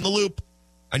need to be in the loop.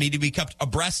 I need to be kept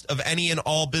abreast of any and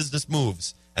all business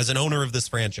moves as an owner of this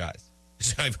franchise.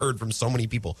 I've heard from so many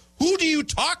people. Who do you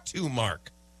talk to,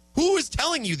 Mark? Who is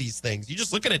telling you these things? You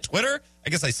just looking at Twitter? I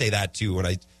guess I say that too when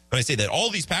I say that all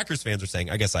these Packers fans are saying.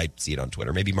 I guess I see it on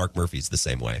Twitter. Maybe Mark Murphy's the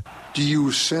same way. Do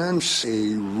you sense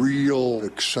a real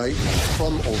excitement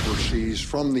from overseas,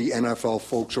 from the NFL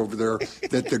folks over there,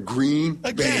 that the Green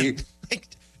Bay...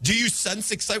 Do you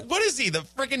sense excitement? What is he, the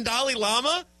freaking Dalai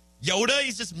Lama? Yoda?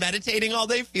 He's just meditating all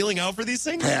day, feeling out for these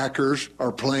things? Packers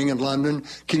are playing in London.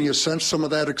 Can you sense some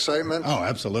of that excitement? Oh,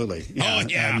 absolutely. Yeah. Oh,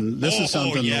 yeah. And this is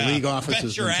something the league office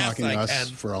has been talking to us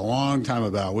for a long time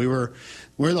about. We're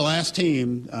the last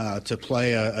team to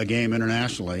play a game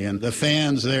internationally, and the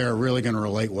fans there are really going to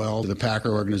relate well to the Packer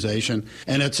organization.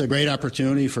 And it's a great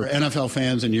opportunity for NFL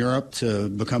fans in Europe to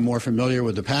become more familiar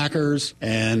with the Packers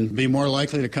and be more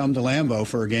likely to come to Lambeau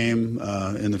for a game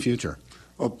in the future.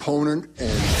 Opponent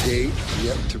and date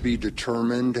yet to be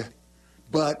determined,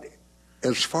 but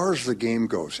As far as the game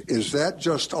goes, is that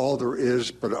just all there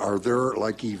is, but are there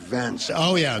like events?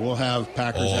 Oh, yeah. We'll have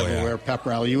Packers everywhere, pep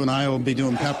rally. You and I will be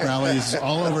doing pep rallies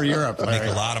all over Europe. Make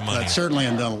a lot of money. Certainly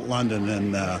in London.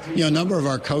 And, a number of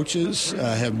our coaches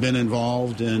have been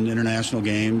involved in international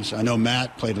games. I know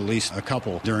Matt played at least a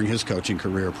couple during his coaching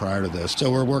career prior to this.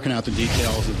 So we're working out the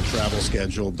details of the travel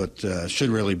schedule, but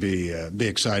should really be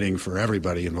exciting for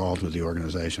everybody involved with the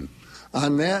organization.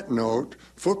 On that note,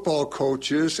 football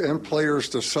coaches and players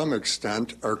to some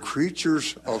extent are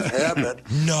creatures of habit.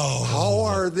 No. How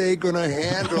are they going to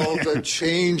handle the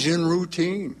change in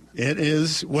routine? It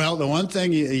is, well, the one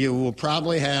thing you will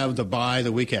probably have the bye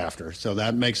the week after, so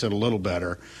that makes it a little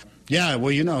better. Yeah,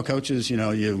 well, coaches,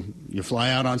 you fly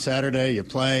out on Saturday, you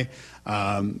play.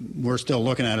 We're still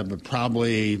looking at it, but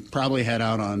probably head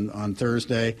out on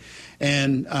Thursday.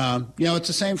 And, it's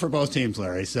the same for both teams,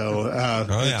 Larry. So,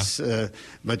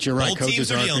 but you're right. Both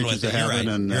coaches are creatures of habit.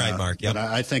 You're right, Mark. Yep. But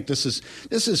I think this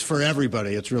is for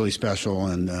everybody. It's really special.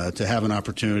 And to have an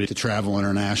opportunity to travel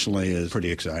internationally is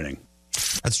pretty exciting.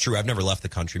 That's true. I've never left the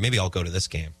country. Maybe I'll go to this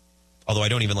game. Although I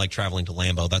don't even like traveling to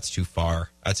Lambeau. That's too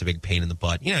far. That's a big pain in the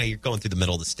butt. You're going through the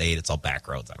middle of the state. It's all back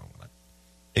roads. I don't want to.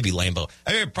 Maybe Lambeau.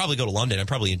 I'd probably go to London. I'd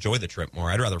probably enjoy the trip more.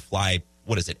 I'd rather fly,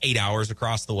 8 hours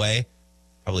across the way?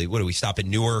 Probably, what do we stop in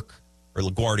Newark or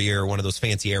LaGuardia or one of those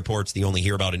fancy airports that you only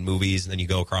hear about in movies, and then you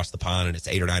go across the pond and it's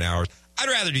 8 or 9 hours. I'd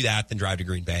rather do that than drive to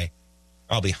Green Bay.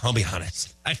 I'll be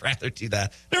honest. I'd rather do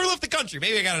that. Never left the country.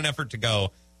 Maybe I got an effort to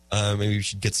go. Maybe we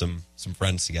should get some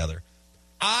friends together.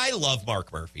 I love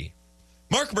Mark Murphy.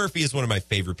 Mark Murphy is one of my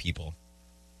favorite people.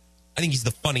 I think he's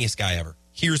the funniest guy ever.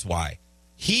 Here's why.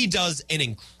 He does an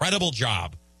incredible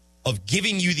job of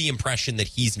giving you the impression that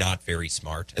he's not very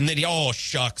smart and that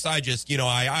shucks,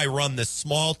 I run this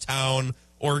small town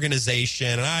organization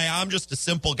and I'm just a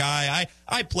simple guy.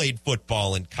 I played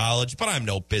football in college, but I'm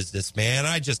no businessman.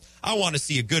 I want to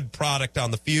see a good product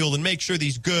on the field and make sure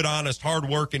these good, honest,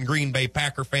 hardworking Green Bay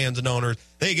Packer fans and owners,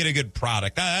 they get a good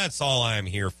product. That's all I'm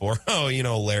here for. Oh,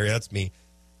 Larry, that's me.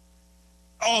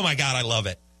 Oh my God, I love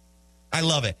it. I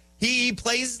love it. He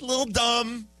plays a little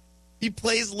dumb. He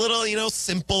plays a little,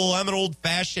 simple. I'm an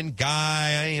old-fashioned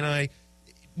guy.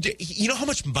 You know how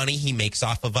much money he makes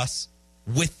off of us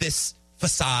with this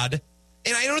facade?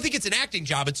 And I don't think it's an acting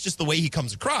job. It's just the way he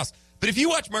comes across. But if you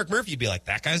watch Mark Murphy, you'd be like,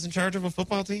 that guy's in charge of a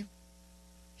football team?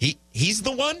 He's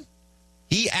the one?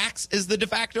 He acts as the de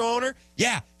facto owner?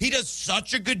 Yeah, he does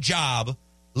such a good job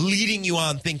leading you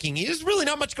on thinking there's really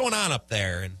not much going on up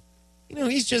there. And,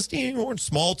 he's just a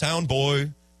small-town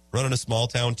boy running a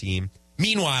small-town team.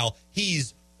 Meanwhile,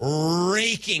 he's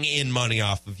raking in money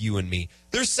off of you and me.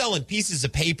 They're selling pieces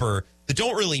of paper that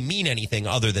don't really mean anything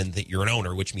other than that you're an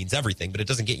owner, which means everything, but it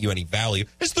doesn't get you any value.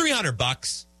 It's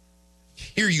 $300.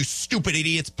 Here, you stupid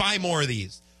idiots, buy more of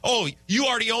these. Oh, you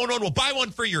already own one? Well, buy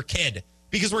one for your kid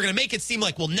because we're going to make it seem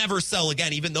like we'll never sell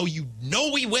again, even though we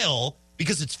will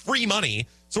because it's free money.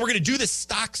 So we're going to do this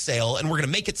stock sale, and we're going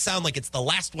to make it sound like it's the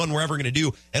last one we're ever going to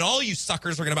do. And all you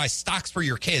suckers are going to buy stocks for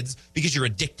your kids because you're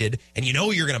addicted, and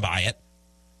you're going to buy it.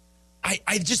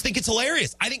 I just think it's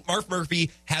hilarious. I think Mark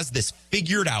Murphy has this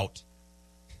figured out.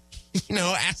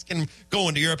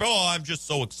 Going to Europe, I'm just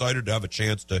so excited to have a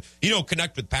chance to,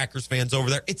 connect with Packers fans over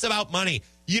there. It's about money.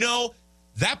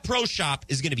 That pro shop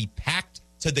is going to be packed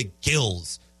to the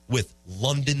gills with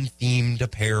London-themed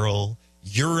apparel,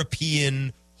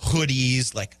 European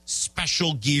hoodies, like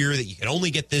special gear that you can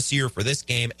only get this year for this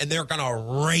game, and they're going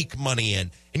to rake money in.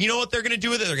 And you know what they're going to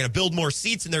do with it? They're going to build more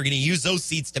seats, and they're going to use those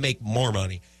seats to make more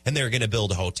money. And they're going to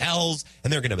build hotels,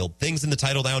 and they're going to build things in the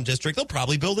Title Down District. They'll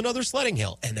probably build another sledding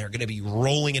hill, and they're going to be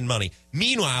rolling in money.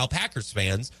 Meanwhile, Packers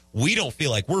fans, we don't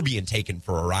feel like we're being taken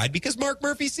for a ride because Mark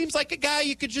Murphy seems like a guy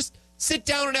you could just sit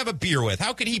down and have a beer with.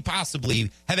 How could he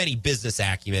possibly have any business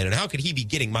acumen, and how could he be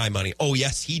getting my money? Oh,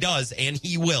 yes, he does, and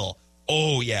he will.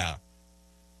 Oh, yeah.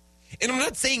 And I'm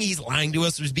not saying he's lying to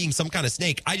us or he's being some kind of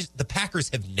snake. The Packers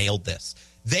have nailed this.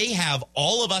 They have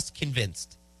all of us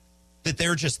convinced that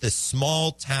they're just this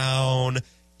small town,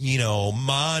 mom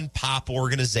and pop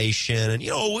organization. And,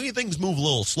 things move a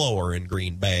little slower in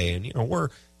Green Bay. And, we're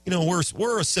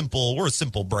a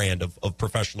simple brand of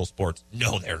professional sports.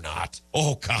 No, they're not.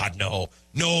 Oh, God, no.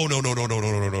 No.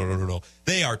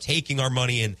 They are taking our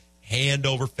money in hand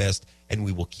over fist, and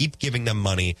we will keep giving them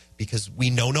money because we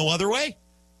know no other way.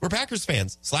 We're Packers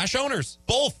fans / owners,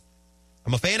 both.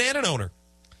 I'm a fan and an owner.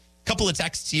 Couple of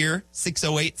texts here,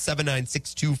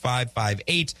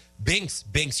 608-796-2558. Binks,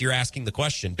 you're asking the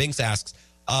question. Binks asks,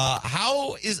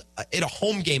 how is it a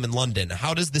home game in London?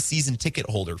 How does the season ticket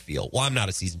holder feel? Well, I'm not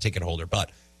a season ticket holder, but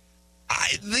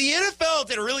the NFL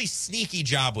did a really sneaky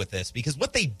job with this because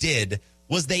what they did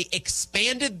was they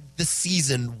expanded the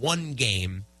season one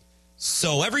game.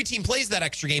 So every team plays that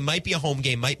extra game, might be a home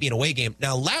game, might be an away game.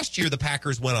 Now, last year, the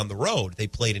Packers went on the road. They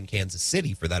played in Kansas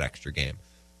City for that extra game.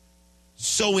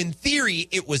 So in theory,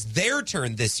 it was their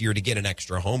turn this year to get an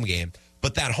extra home game,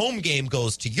 but that home game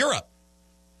goes to Europe.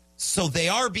 So they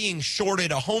are being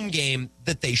shorted a home game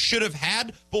that they should have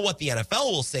had. But what the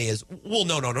NFL will say is, well,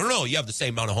 no. You have the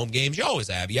same amount of home games you always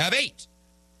have. You have 8.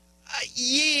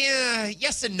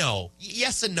 Yes and no.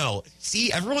 Yes and no.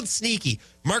 See, everyone's sneaky.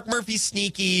 Mark Murphy's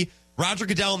sneaky. Roger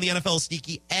Goodell and the NFL is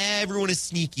sneaky. Everyone is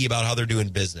sneaky about how they're doing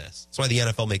business. That's why the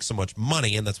NFL makes so much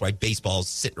money, and that's why baseball is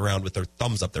sitting around with their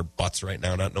thumbs up their butts right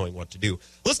now, not knowing what to do.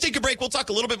 Let's take a break. We'll talk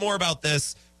a little bit more about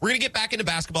this. We're going to get back into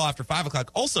basketball after 5 o'clock.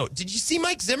 Also, did you see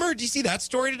Mike Zimmer? Did you see that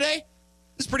story today?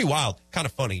 It's pretty wild. Kind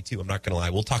of funny, too. I'm not going to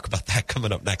lie. We'll talk about that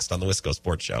coming up next on the Wisco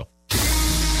Sports Show.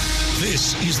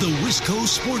 This is the Wisco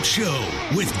Sports Show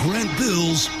with Grant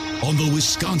Bills on the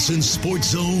Wisconsin Sports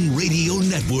Zone Radio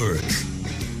Network.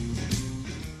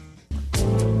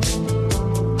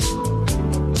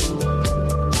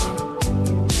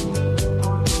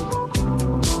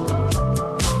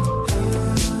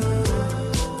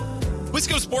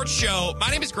 Wisco Sports Show.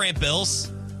 My name is Grant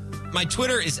Bills. My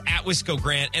Twitter is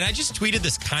 @WiscoGrant, and I just tweeted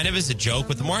this kind of as a joke,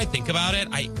 but the more I think about it,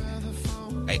 I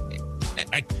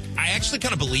actually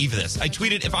kind of believe this. I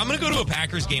tweeted, if I'm going to go to a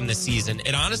Packers game this season,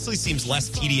 it honestly seems less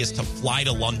tedious to fly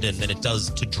to London than it does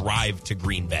to drive to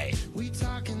Green Bay.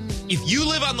 If you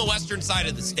live on the western side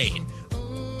of the state,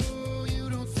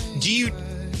 do you...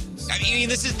 I mean,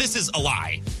 this is a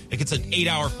lie. Like, it's an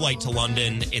 8-hour flight to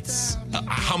London. It's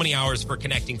how many hours for a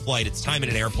connecting flight? It's time in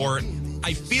an airport.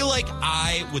 I feel like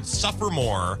I would suffer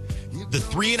more the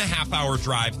 3.5-hour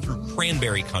drive through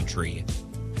cranberry country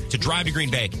to drive to Green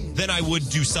Bay than I would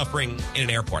do suffering in an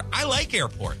airport. I like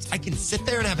airports. I can sit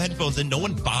there and have headphones and no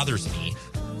one bothers me.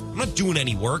 I'm not doing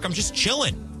any work. I'm just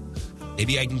chilling.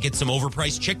 Maybe I can get some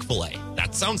overpriced Chick-fil-A.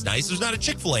 That sounds nice. There's not a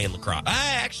Chick-fil-A in La Crosse.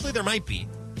 Actually, there might be.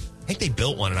 I think they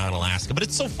built one in Onalaska, but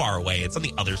it's so far away. It's on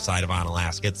the other side of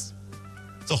Onalaska. It's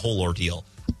a whole ordeal.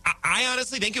 I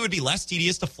honestly think it would be less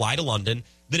tedious to fly to London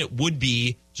than it would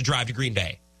be to drive to Green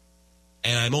Bay.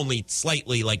 And I'm only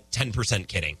slightly, 10%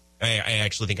 kidding. I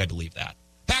actually think I believe that.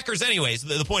 Packers, anyways,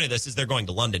 the point of this is they're going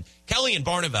to London. Kelly in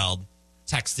Barneveld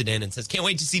texted in and says, can't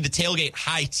wait to see the tailgate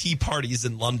high tea parties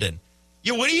in London.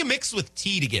 What do you mix with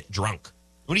tea to get drunk?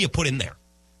 What do you put in there?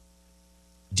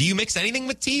 Do you mix anything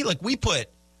with tea? Like, we put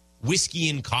whiskey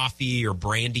and coffee or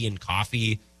brandy and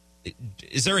coffee.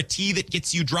 Is there a tea that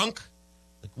gets you drunk?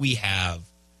 Like, we have,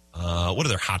 what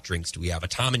other hot drinks do we have? A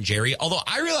Tom and Jerry. Although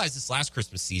I realized this last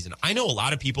Christmas season, I know a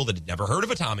lot of people that had never heard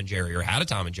of a Tom and Jerry or had a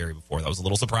Tom and Jerry before. That was a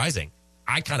little surprising.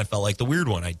 I kind of felt like the weird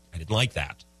one. I didn't like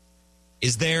that.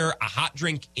 Is there a hot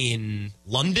drink in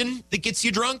London that gets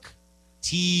you drunk?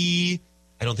 Tea.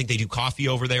 I don't think they do coffee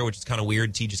over there, which is kind of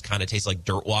weird. Tea just kind of tastes like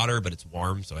dirt water, but it's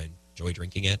warm, so I enjoy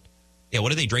drinking it. Yeah, what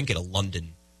do they drink at a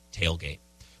London tailgate?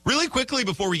 Really quickly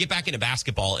before we get back into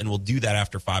basketball, and we'll do that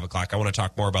after 5 o'clock, I want to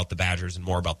talk more about the Badgers and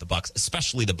more about the Bucks,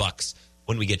 especially the Bucks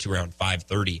when we get to around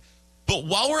 5:30. But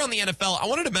while we're on the NFL, I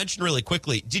wanted to mention really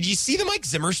quickly, did you see the Mike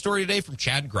Zimmer story today from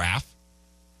Chad Graff?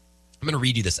 I'm going to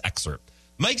read you this excerpt.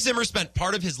 Mike Zimmer spent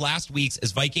part of his last weeks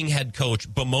as Viking head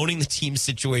coach bemoaning the team's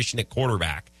situation at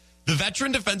quarterback. The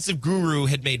veteran defensive guru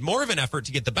had made more of an effort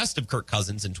to get the best of Kirk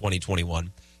Cousins in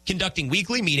 2021, conducting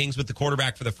weekly meetings with the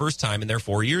quarterback for the first time in their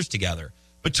 4 years together.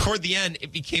 But toward the end,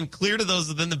 it became clear to those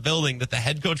within the building that the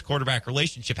head coach-quarterback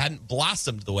relationship hadn't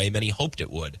blossomed the way many hoped it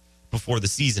would before the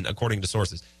season, according to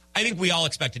sources. I think we all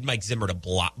expected Mike Zimmer to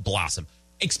blossom.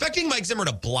 Expecting Mike Zimmer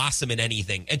to blossom in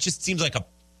anything, it just seemed like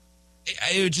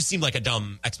a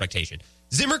dumb expectation.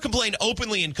 Zimmer complained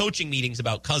openly in coaching meetings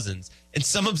about Cousins, and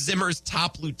some of Zimmer's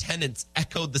top lieutenants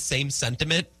echoed the same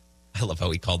sentiment. I love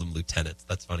how he called them lieutenants.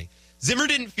 That's funny. Zimmer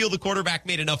didn't feel the quarterback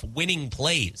made enough winning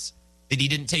plays, that he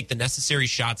didn't take the necessary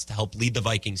shots to help lead the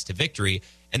Vikings to victory,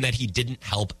 and that he didn't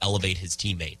help elevate his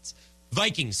teammates.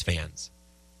 Vikings fans.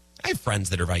 I have friends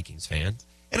that are Vikings fans,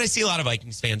 and I see a lot of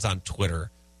Vikings fans on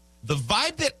Twitter. The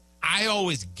vibe that I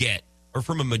always get, or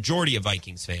from a majority of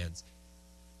Vikings fans,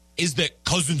 is that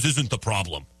Cousins isn't the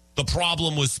problem. The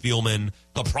problem was Spielman.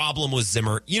 The problem was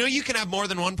Zimmer. You can have more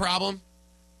than one problem.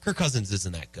 Kirk Cousins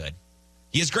isn't that good.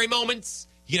 He has great moments.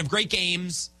 He can have great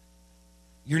games.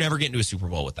 You're never getting to a Super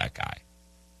Bowl with that guy.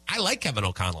 I like Kevin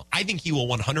O'Connell. I think he will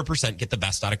 100% get the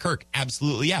best out of Kirk.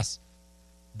 Absolutely, yes.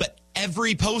 But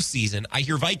every postseason, I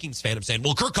hear Vikings fans saying,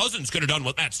 well, Kirk Cousins could have done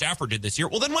what Matt Stafford did this year.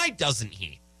 Well, then why doesn't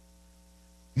he?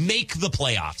 Make the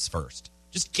playoffs first.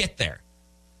 Just get there.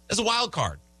 As a wild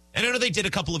card. And I know they did a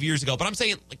couple of years ago, but I'm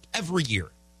saying every year.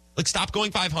 Stop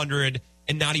going 500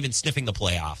 and not even sniffing the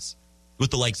playoffs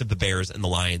with the likes of the Bears and the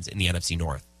Lions in the NFC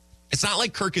North. It's not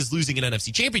like Kirk is losing in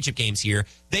NFC Championship games here.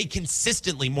 They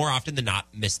consistently, more often than not,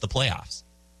 miss the playoffs.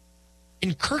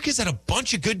 And Kirk has had a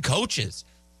bunch of good coaches.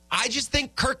 I just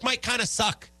think Kirk might kind of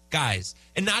suck, guys.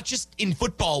 And not just in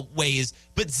football ways,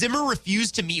 but Zimmer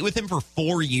refused to meet with him for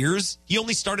 4 years. He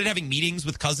only started having meetings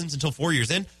with Cousins until 4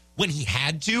 years in. When he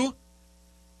had to,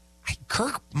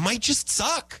 Kirk might just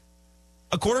suck.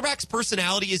 A quarterback's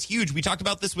personality is huge. We talked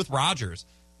about this with Rodgers.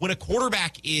 When a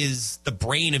quarterback is the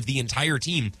brain of the entire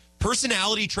team,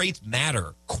 personality traits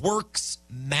matter. Quirks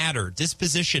matter.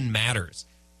 Disposition matters.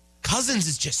 Cousins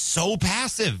is just so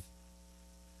passive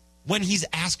when he's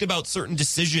asked about certain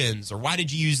decisions, or why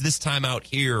did you use this timeout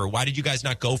here, or why did you guys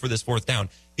not go for this fourth down?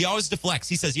 He always deflects.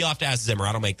 He says, you'll have to ask Zimmer.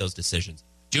 I don't make those decisions.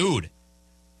 Dude,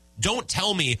 don't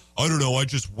tell me, I don't know, I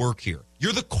just work here.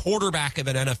 You're the quarterback of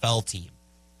an NFL team.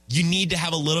 You need to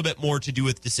have a little bit more to do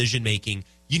with decision-making.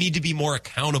 You need to be more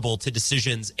accountable to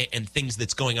decisions and things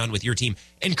that's going on with your team.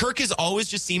 And Kirk has always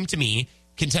just seemed to me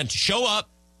content to show up,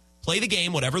 play the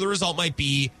game, whatever the result might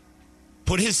be,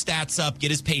 put his stats up,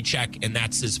 get his paycheck, and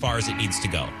that's as far as it needs to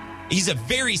go. He's a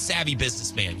very savvy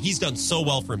businessman. He's done so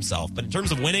well for himself. But in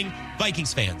terms of winning,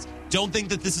 Vikings fans, don't think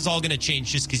that this is all going to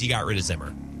change just because you got rid of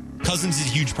Zimmer. Cousins is a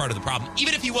huge part of the problem,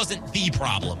 even if he wasn't the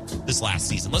problem this last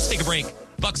season. Let's take a break.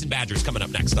 Bucks and Badgers coming up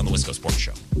next on the Wisco Sports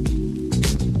Show.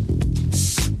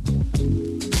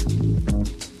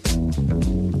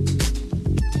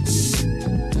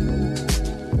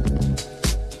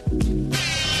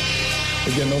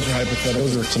 Again, those are hypotheticals.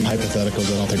 Those are some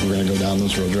hypotheticals. I don't think we're going to go down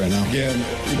those roads right now. Again,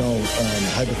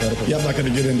 hypotheticals. Yeah, I'm not going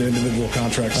to get into individual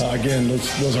contracts. Again,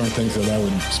 those aren't things that I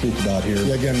would speak about here.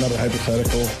 Yeah, again, another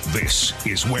hypothetical. This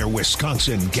is where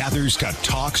Wisconsin gathers to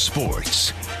talk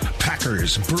sports.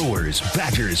 Packers, Brewers,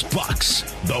 Badgers, Bucks.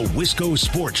 The Wisco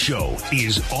Sports Show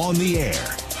is on the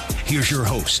air. Here's your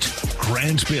host,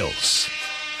 Grant Bills.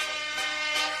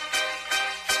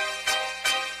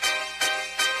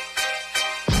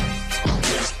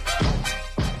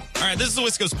 This is the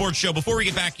Wisco Sports Show. Before we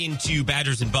get back into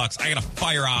Badgers and Bucks, I got to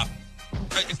fire off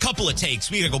a couple of takes.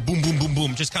 We got to go boom, boom, boom,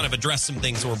 boom, just kind of address some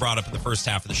things that were brought up in the first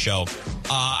half of the show.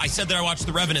 I said that I watched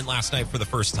The Revenant last night for the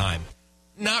first time.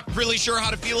 Not really sure how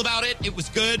to feel about it. It was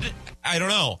good. I don't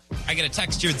know. I got a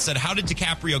text here that said, how did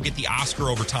DiCaprio get the Oscar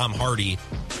over Tom Hardy?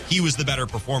 He was the better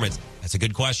performance. That's a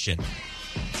good question.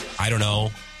 I don't know.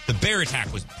 The bear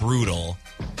attack was brutal.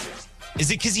 Is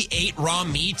it because he ate raw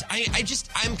meat?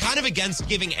 I'm kind of against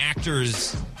giving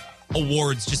actors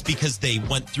awards just because they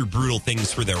went through brutal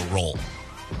things for their role.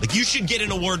 Like, you should get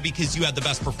an award because you had the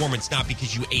best performance, not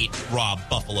because you ate raw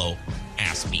buffalo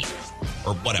ass meat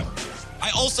or whatever.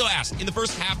 I also asked in the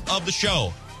first half of the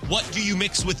show, what do you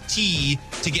mix with tea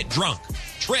to get drunk?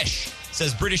 Trish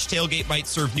says British tailgate might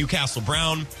serve Newcastle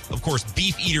Brown. Of course,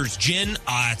 Beef Eater's gin.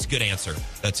 That's a good answer.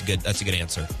 That's a good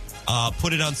answer.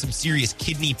 Put it on some serious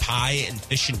kidney pie and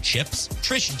fish and chips.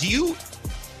 Trish, do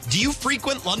you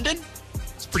frequent London?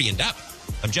 It's pretty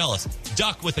in-depth. I'm jealous.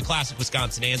 Duck with a classic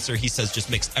Wisconsin answer. He says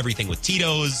just mix everything with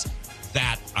Tito's.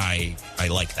 That, I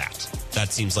like that.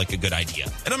 That seems like a good idea.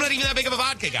 And I'm not even that big of a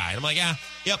vodka guy. And I'm like,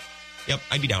 yep,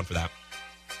 I'd be down for that.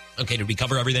 Okay, did we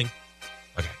cover everything?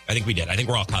 Okay, I think we did. I think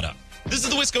we're all caught up. This is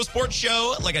the Wisco Sports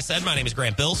Show. Like I said, my name is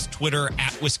Grant Bills. Twitter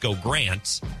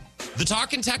 @WiscoGrant. The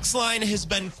talk and text line has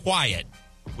been quiet,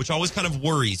 which always kind of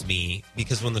worries me,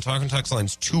 because when the talk and text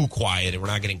line's too quiet and we're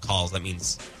not getting calls, that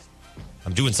means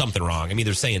I'm doing something wrong. I'm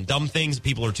either saying dumb things,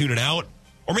 people are tuning out,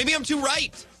 or maybe I'm too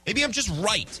right. Maybe I'm just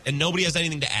right and nobody has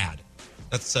anything to add.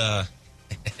 That's what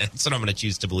I'm going to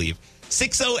choose to believe.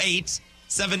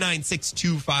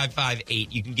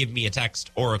 608-796-2558. You can give me a text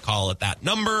or a call at that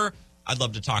number. I'd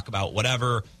love to talk about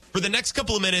whatever. For the next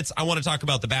couple of minutes, I want to talk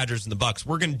about the Badgers and the Bucks.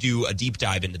 We're going to do a deep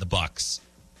dive into the Bucks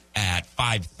at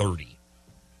 5:30.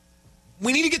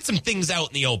 We need to get some things out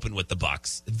in the open with the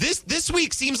Bucks. This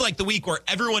week seems like the week where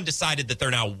everyone decided that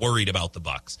they're now worried about the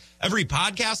Bucks. Every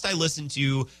podcast I listened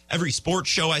to, every sports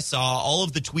show I saw, all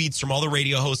of the tweets from all the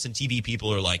radio hosts and TV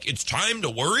people are like, "It's time to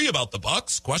worry about the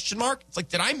Bucks?" ? It's like,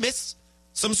 did I miss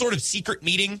some sort of secret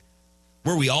meeting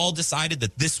where we all decided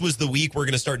that this was the week we're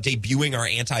going to start debuting our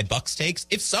anti-Bucks takes?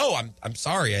 If so, I'm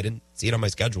sorry. I didn't see it on my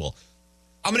schedule.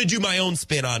 I'm going to do my own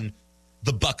spin on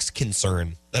the Bucks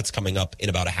concern that's coming up in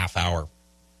about a half hour.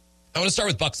 I want to start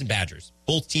with Bucks and Badgers.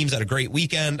 Both teams had a great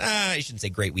weekend. I shouldn't say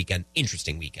great weekend.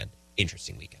 Interesting weekend.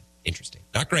 Interesting.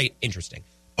 Not great, interesting.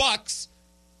 Bucks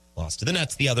lost to the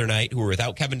Nets the other night, who were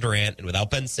without Kevin Durant and without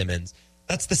Ben Simmons.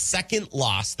 That's the second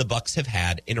loss the Bucks have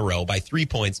had in a row by 3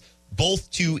 points,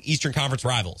 both to Eastern Conference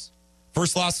rivals.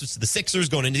 First loss was to the Sixers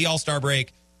going into the All-Star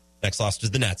break. Next loss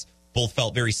was the Nets. Both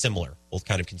felt very similar, both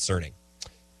kind of concerning.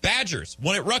 Badgers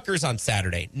won at Rutgers on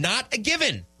Saturday. Not a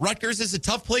given. Rutgers is a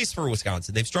tough place for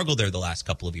Wisconsin. They've struggled there the last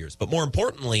couple of years. But more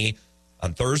importantly,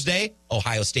 on Thursday,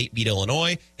 Ohio State beat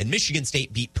Illinois and Michigan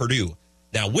State beat Purdue.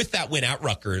 Now, with that win at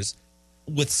Rutgers,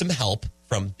 with some help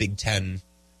from Big Ten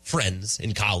friends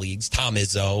and colleagues, Tom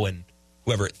Izzo and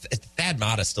whoever, Thad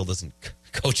Matta still doesn't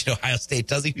coach at Ohio State,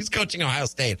 does he? Who's coaching Ohio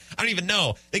State? I don't even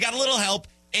know. They got a little help,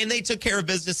 and they took care of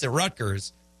business at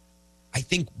Rutgers. I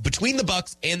think between the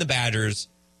Bucks and the Badgers,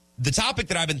 the topic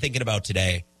that I've been thinking about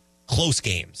today, close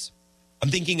games. I'm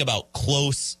thinking about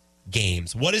close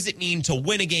games. What does it mean to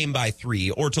win a game by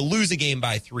 3 or to lose a game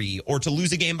by 3 or to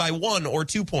lose a game by 1 or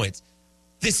 2 points?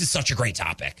 This is such a great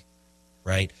topic,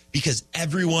 right? Because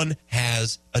everyone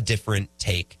has a different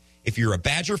take. If you're a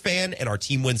Badger fan and our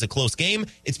team wins a close game,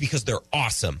 it's because they're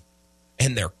awesome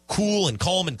and they're cool and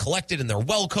calm and collected and they're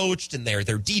well coached and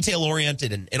they're detail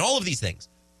oriented and all of these things.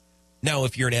 Now,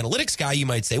 if you're an analytics guy, you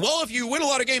might say, well, if you win a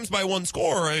lot of games by 1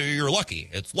 score, you're lucky.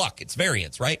 It's luck. It's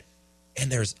variance, right?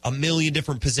 And there's a million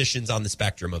different positions on the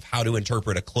spectrum of how to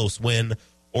interpret a close win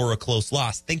or a close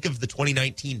loss. Think of the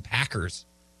 2019 Packers.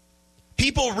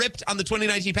 People ripped on the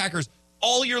 2019 Packers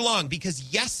all year long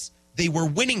because, yes, they were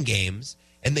winning games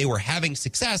and they were having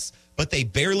success, but they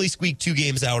barely squeaked 2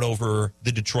 games out over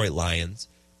the Detroit Lions.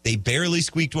 They barely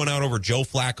squeaked one out over Joe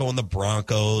Flacco and the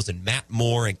Broncos and Matt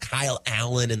Moore and Kyle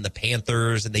Allen and the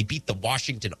Panthers, and they beat the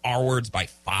Washington R-Words by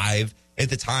 5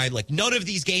 at the time. Like, none of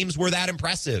these games were that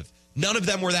impressive. None of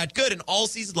them were that good. And all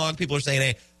season long, people are saying,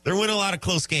 hey, they're winning a lot of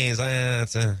close games.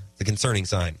 It's a concerning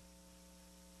sign.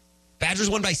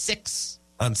 Badgers won by 6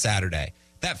 on Saturday.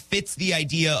 That fits the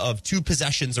idea of 2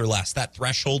 possessions or less. That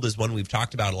threshold is one we've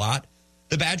talked about a lot.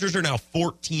 The Badgers are now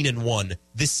 14-1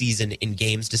 this season in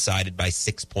games decided by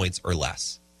 6 points or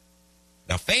less.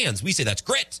 Now, fans, we say that's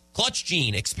grit, clutch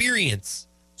gene, experience,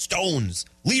 stones,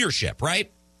 leadership, right?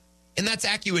 And that's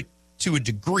accurate to a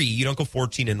degree. You don't go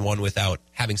 14-1 without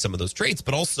having some of those traits,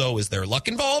 but also, is there luck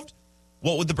involved?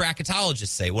 What would the bracketologists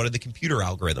say? What do the computer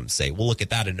algorithms say? We'll look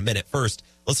at that in a minute. First,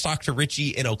 let's talk to Richie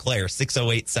in Eau Claire,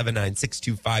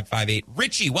 608-796-2558.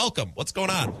 Richie, welcome. What's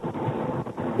going on?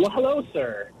 Well, hello,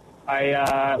 sir.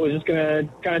 I was just going to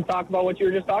kind of talk about what you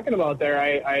were just talking about there.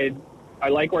 I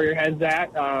like where your head's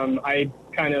at. I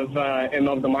kind of am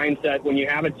of the mindset when you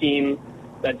have a team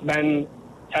that's been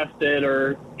tested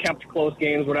or kept close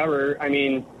games, whatever, I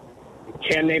mean,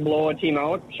 can they blow a team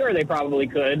out? Sure, they probably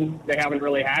could. They haven't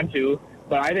really had to.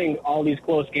 But I think all these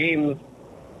close games,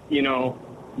 you know,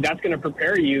 that's going to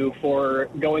prepare you for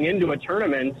going into a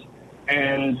tournament,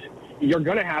 and you're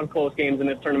going to have close games in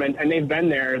this tournament, and they've been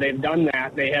there. They've done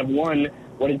that. They have won,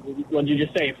 what did you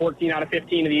just say, 14 out of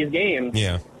 15 of these games.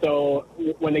 Yeah. So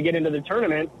when they get into the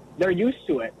tournament, they're used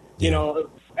to it. Yeah. You know,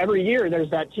 every year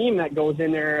there's that team that goes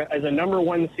in there as a number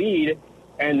 1 seed,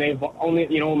 and they've only,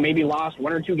 you know, maybe lost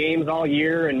 1 or 2 games all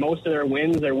year, and most of their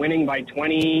wins, they're winning by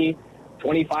 20,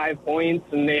 25 points,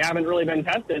 and they haven't really been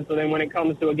tested. So then when it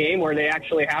comes to a game where they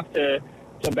actually have to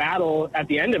battle at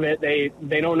the end of it,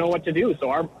 they don't know what to do.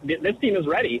 So this team is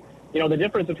ready. You know, the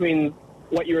difference between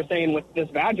what you were saying with this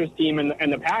Badgers team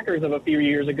and the Packers of a few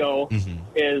years ago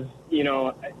is, you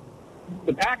know,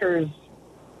 the Packers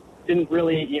didn't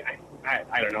really,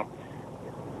 I don't know.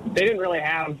 They didn't really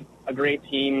have a great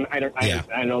team. I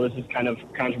know this is kind of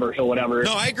controversial, whatever.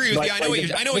 No, I agree with you. I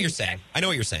know what you're saying.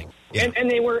 Yeah.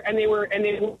 And they were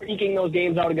eking those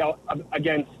games out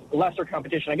against lesser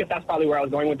competition. I guess that's probably where I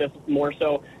was going with this more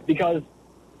so, because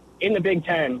in the Big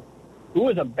Ten, who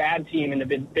is a bad team in the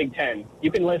Big Ten?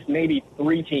 You can list maybe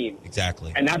 3 teams.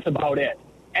 Exactly. And that's about it.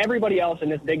 Everybody else in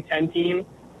this Big Ten team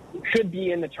could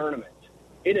be in the tournament.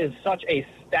 It is such a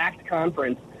stacked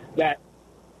conference that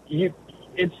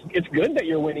it's good that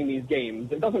you're winning these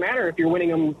games. It doesn't matter if you're winning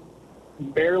them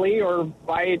barely or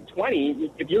by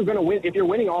 20. If you're going to win, if you're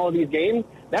winning all of these games,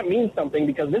 that means something,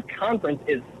 because this conference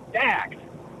is stacked.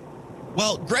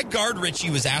 Well, Greg Gard, Richie,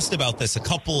 was asked about this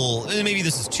maybe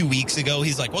this is 2 weeks ago.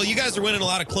 He's like, well, you guys are winning a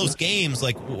lot of close games.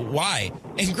 Like, why?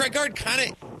 And Greg Gard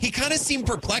kind of seemed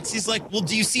perplexed. He's like, well,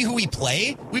 do you see who we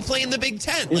play? We play in the Big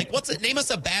Ten. Like, name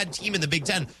us a bad team in the Big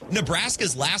Ten.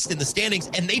 Nebraska's last in the standings,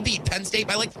 and they beat Penn State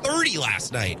by like 30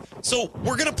 last night. So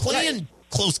we're going to play in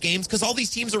close games because all these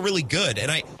teams are really good.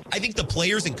 And I think the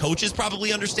players and coaches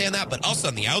probably understand that, but us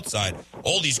on the outside,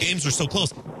 all these games are so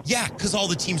close. Yeah, because all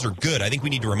the teams are good. I think we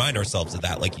need to remind ourselves of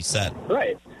that, like you said.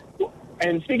 Right.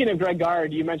 And speaking of Greg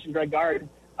Gard, you mentioned Greg Gard.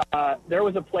 There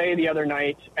was a play the other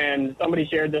night, and somebody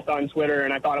shared this on Twitter,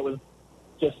 and I thought it was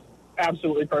just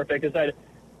absolutely perfect. It said,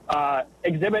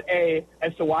 Exhibit A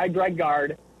as to why Greg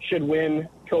Gard should win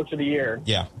Coach of the Year.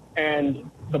 Yeah. And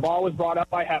the ball was brought up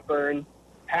by Hepburn.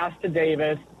 pass to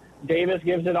Davis. Davis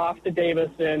gives it off to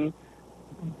Davison,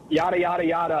 yada, yada,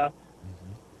 yada.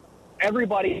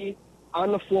 Everybody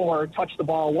on the floor touched the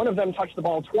ball. One of them touched the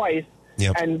ball twice,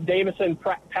 and Davison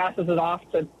passes it off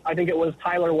to, I think it was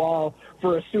Tyler Wall,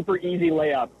 for a super easy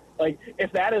layup. Like,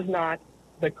 if that is not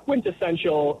the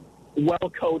quintessential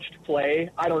well-coached play,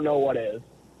 I don't know what is.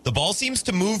 The ball seems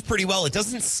to move pretty well. It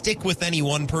doesn't stick with any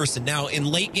one person. Now, in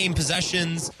late-game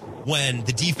possessions, when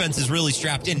the defense is really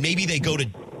strapped in, maybe they go to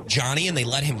Johnny and they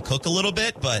let him cook a little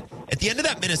bit. But at the end of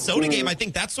that Minnesota game, I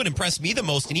think that's what impressed me the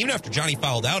most. And even after Johnny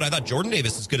fouled out, I thought Jordan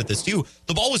Davis was good at this too.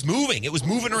 The ball was moving. It was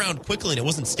moving around quickly, and it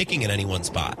wasn't sticking in any one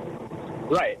spot.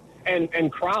 Right.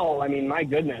 And Crowell, I mean, my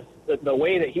goodness, the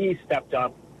way that he stepped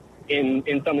up in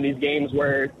some of these games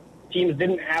where teams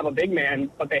didn't have a big man,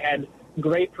 but they had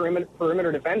great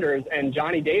perimeter defenders, and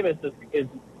Johnny Davis is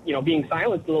being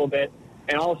silenced a little bit,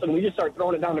 and all of a sudden we just start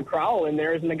throwing it down to Crowell, and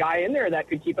there isn't a guy in there that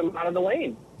could keep him out of the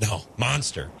lane. No,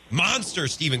 monster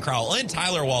Steven Crowell and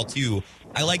Tyler Wall too.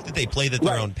 I like that they play at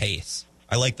their own pace.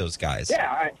 I like those guys.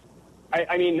 Yeah,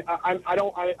 I mean, I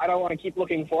don't want to keep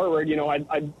looking forward.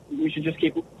 We should just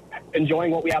keep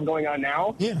enjoying what we have going on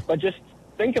now. Yeah. But just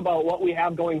think about what we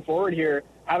have going forward here,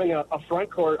 having a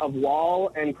front court of Wall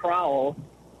and Crowell.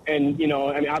 And,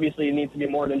 obviously it needs to be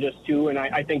more than just two, and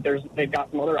I think they've got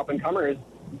some other up-and-comers.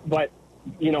 But,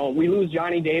 we lose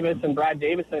Johnny Davis and Brad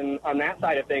Davison on that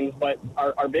side of things, but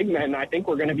our big men, I think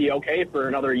we're going to be okay for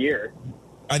another year.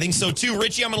 I think so, too.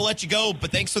 Richie, I'm going to let you go,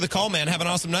 but thanks for the call, man. Have an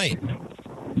awesome night.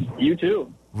 You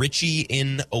too. Richie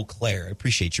in Eau Claire. I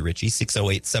appreciate you, Richie.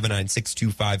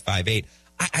 608-796-2558.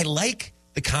 I like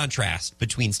the contrast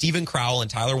between Steven Crowell and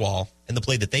Tyler Wall and the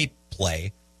play that they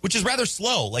play, which is rather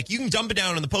slow. Like, you can dump it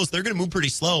down in the post. They're going to move pretty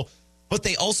slow. But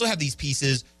they also have these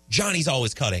pieces. Johnny's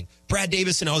always cutting. Brad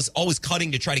Davison is always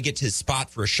cutting to try to get to his spot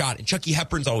for a shot. And Chucky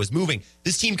Hepburn's always moving.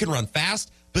 This team can run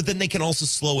fast, but then they can also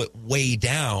slow it way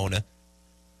down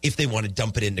if they want to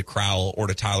dump it into Crowell or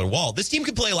to Tyler Wall. This team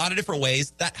can play a lot of different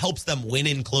ways. That helps them win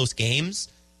in close games.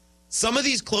 Some of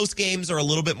these close games are a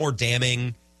little bit more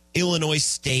damning. Illinois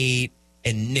State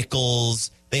and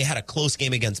Nichols. They had a close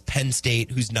game against Penn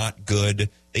State, who's not good.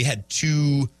 They had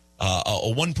a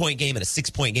 1-point game and a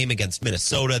 6-point game against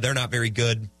Minnesota. They're not very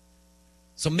good.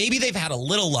 So maybe they've had a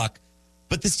little luck,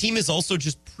 but this team is also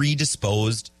just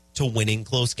predisposed to winning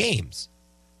close games.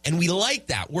 And we like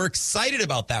that. We're excited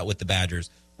about that with the Badgers.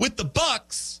 With the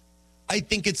Bucks, I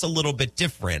think it's a little bit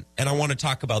different, and I want to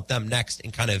talk about them next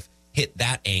and kind of hit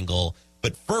that angle.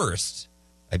 But first,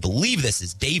 I believe this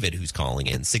is David who's calling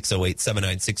in,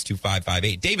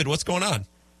 608-796-2558. David, what's going on?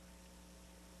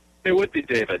 It would be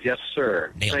David. Yes,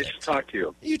 sir. Nailed nice it. to talk to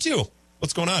you. You too.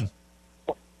 What's going on?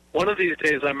 One of these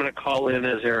days I'm going to call in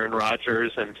as Aaron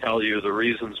Rodgers and tell you the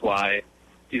reasons why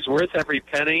he's worth every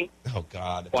penny. Oh,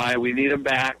 God. Why we need him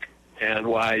back and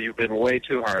why you've been way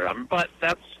too hard on him. But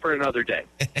that's for another day.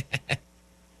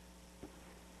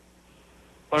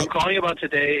 What I'm calling about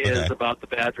today is about the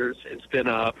Badgers. It's been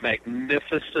a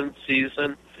magnificent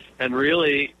season. And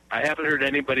really, I haven't heard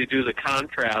anybody do the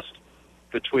contrast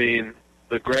between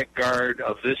the Greg Gard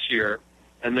of this year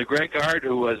and the Greg Gard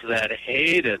who was that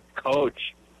hated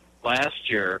coach last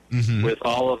year with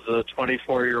all of the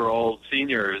 24-year-old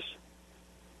seniors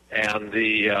and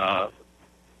the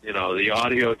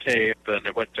audio tape and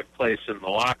what took place in the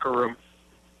locker room.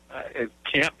 It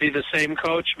can't be the same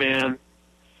coach, man.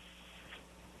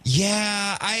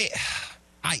 Yeah,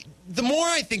 the more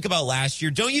I think about last year,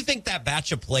 don't you think that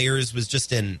batch of players was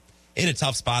just in a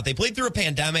tough spot? They played through a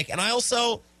pandemic, and I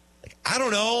also, I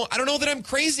don't know that I'm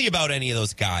crazy about any of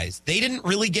those guys. They didn't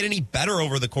really get any better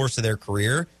over the course of their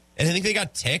career, and I think they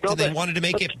got ticked, and they wanted to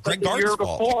make it Greg Gard's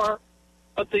fault.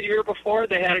 But the year before,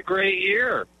 they had a great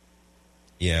year.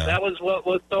 Yeah. That was what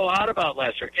was so odd about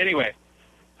last year. Anyway,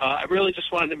 I really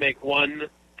just wanted to make one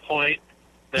point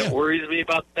that worries me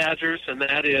about the Badgers, and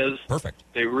that is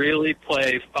they really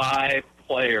play 5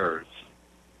 players.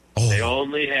 Oh. They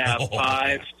only have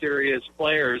 5 serious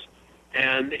players,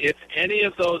 and if any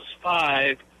of those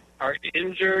 5 are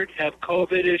injured, have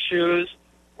COVID issues,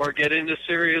 or get into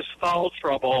serious foul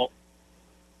trouble,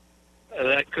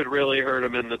 that could really hurt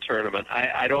them in the tournament.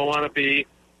 I don't want to be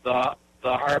the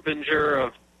harbinger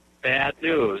of bad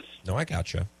news. No, I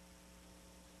gotcha.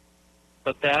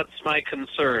 But that's my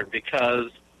concern, because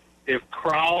if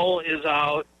Crowell is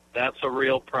out, that's a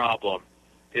real problem.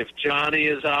 If Johnny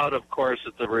is out, of course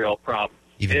it's a real problem.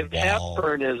 Even if Wall.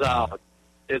 Hepburn is out,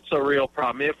 it's a real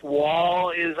problem. If Wall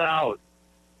is out,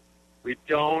 we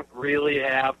don't really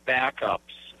have backups.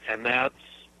 And that's,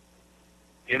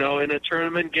 in a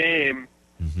tournament game,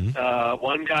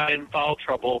 one guy in foul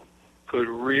trouble could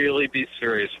really be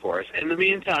serious for us. In the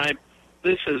meantime,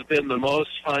 this has been the most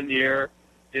fun year.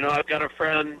 You know, I've got a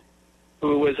friend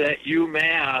who was at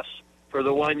UMass for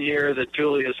the 1 year that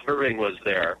Julius Erving was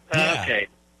there. Yeah. Okay,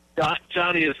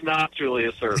 Johnny is not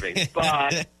Julius Erving,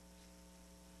 but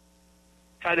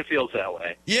kind of feels that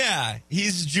way. Yeah,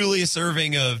 he's Julius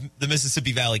Erving of the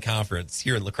Mississippi Valley Conference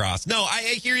here in La Crosse. No, I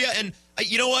hear you, and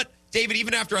you know what, David,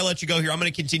 even after I let you go here, I'm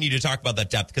going to continue to talk about that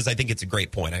depth because I think it's a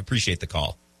great point. I appreciate the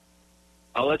call.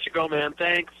 I'll let you go, man.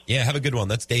 Thanks. Yeah, have a good one.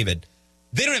 That's David.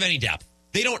 They don't have any depth.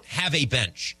 They don't have a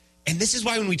bench. And this is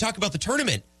why when we talk about the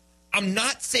tournament, I'm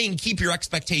not saying keep your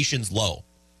expectations low.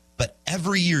 But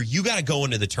every year, you got to go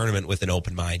into the tournament with an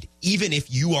open mind, even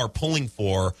if you are pulling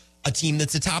for a team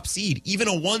that's a top seed, even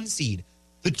a 1 seed.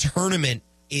 The tournament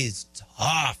is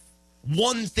tough.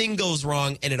 One thing goes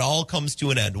wrong, and it all comes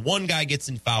to an end. One guy gets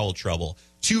in foul trouble.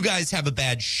 2 guys have a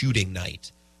bad shooting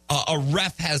night. A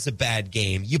ref has a bad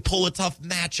game. You pull a tough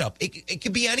matchup. It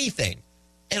could be anything.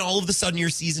 And all of a sudden, your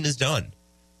season is done.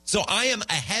 So I am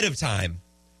ahead of time.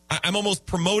 I'm almost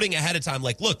promoting ahead of time.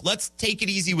 Like, look, let's take it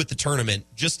easy with the tournament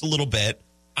just a little bit.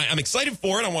 I'm excited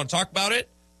for it. I want to talk about it.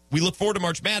 We look forward to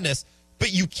March Madness.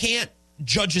 But you can't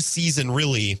judge a season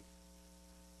really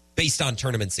based on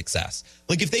tournament success.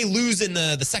 Like, if they lose in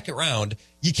the second round,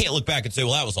 you can't look back and say,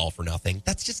 well, that was all for nothing.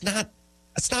 That's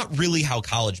not really how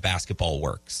college basketball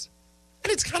works.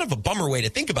 And it's kind of a bummer way to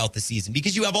think about the season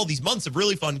because you have all these months of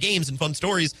really fun games and fun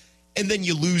stories, and then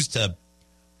you lose to,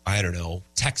 I don't know,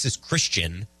 Texas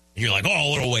Christian, and you're like, oh,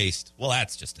 what a waste. Well,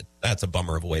 that's a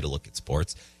bummer of a way to look at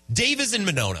sports. Dave is in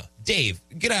Monona. Dave,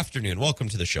 good afternoon. Welcome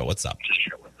to the show. What's up?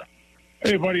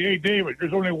 Hey, buddy. Hey, David.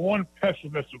 There's only one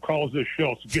pessimist who calls this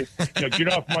show. So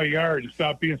get off my yard and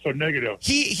stop being so negative.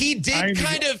 He did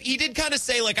kind of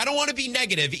say, like, I don't want to be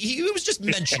negative. He was just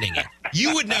mentioning it.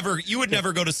 You would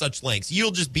never go to such lengths.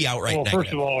 You'll just be outright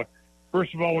negative.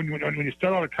 First of all, when you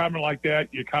start out a comment like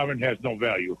that, your comment has no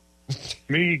value.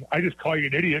 Me, I just call you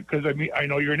an idiot because I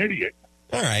know you're an idiot.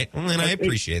 All right, well, then I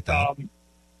appreciate that.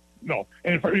 No,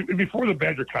 and before the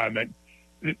Badger comment,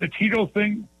 the Tito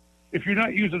thing. If you're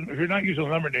not using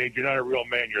lemonade, you're not a real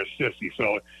man. You're a sissy.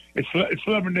 So it's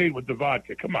lemonade with the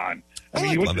vodka. Come on. I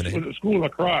mean, you went to school of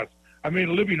lacrosse. I made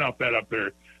a living off that up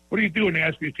there. What are you doing to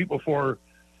ask these people for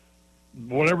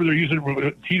whatever they're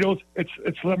using? Tito's.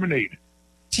 It's lemonade.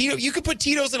 Tito, you could put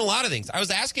Tito's in a lot of things. I was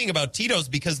asking about Tito's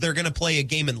because they're going to play a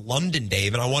game in London,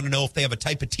 Dave, and I want to know if they have a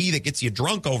type of tea that gets you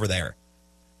drunk over there.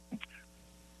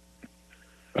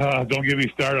 Don't get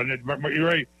me started on it. You're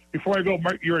right. Before I go,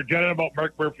 Mark, you're a gentleman about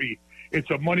Mark Murphy. It's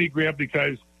a money grab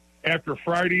because after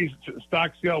Friday's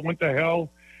stock sale went to hell,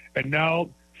 and now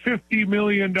 $50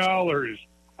 million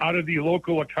out of the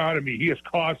local economy. He has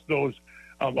cost those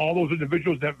all those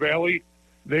individuals in that valley.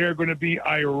 They are going to be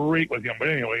irate with him. But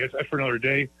anyway, that's for another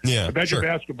day. Yeah, Badger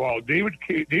basketball. David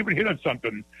hit on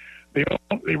something. They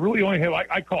really only have,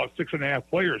 I call it 6.5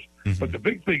 players. Mm-hmm. But the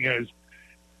big thing is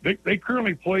they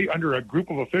currently play under a group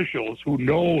of officials who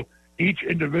know each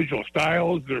individual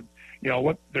styles,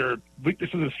 what their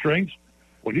weaknesses and strengths.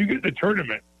 When you get in the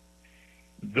tournament,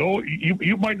 though,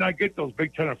 you might not get those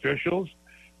Big Ten officials.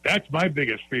 That's my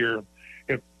biggest fear.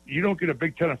 If you don't get a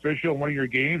Big Ten official in one of your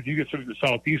games, you get something to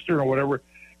Southeastern or whatever,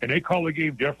 and they call the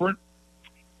game different,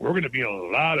 we're going to be in a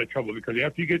lot of trouble because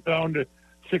after you get down to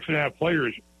 6.5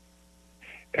 players,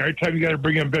 every time you got to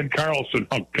bring in Ben Carlson,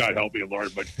 oh, God help me, Lord,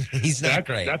 but he's not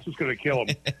great. That's what's going to kill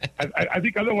him. I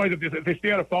think otherwise, if they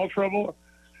stay out of foul trouble,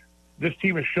 this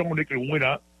team has shown they can win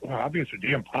up. Well, I think it's a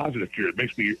damn positive here. It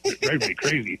makes me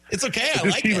crazy. It's okay. I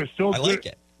like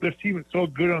it. This team is so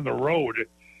good on the road,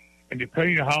 and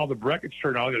depending on how the brackets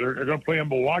turn out, they're going to play in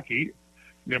Milwaukee,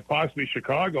 and then possibly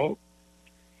Chicago.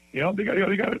 They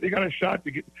got a shot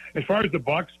to get. As far as the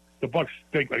Bucks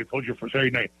stink. Like I told you for Saturday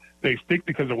night, they stink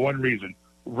because of one reason: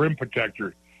 rim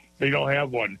protector. They don't have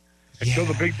one until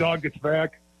the big dog gets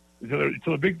back.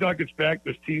 Until the big dog gets back,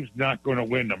 this team's not going to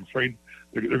win. I'm afraid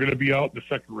they're going to be out in the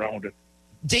second round.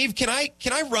 Dave, can I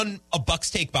run a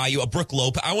Bucks take by you? A Brook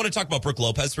Lopez. I want to talk about Brook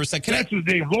Lopez for a second. That's his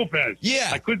name, Lopez.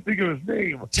 Yeah, I couldn't think of his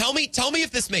name. Tell me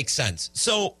if this makes sense.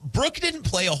 So Brook didn't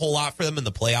play a whole lot for them in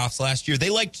the playoffs last year.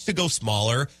 They liked to go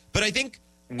smaller, but I think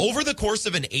over the course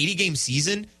of an 80-game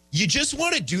season, you just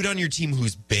want a dude on your team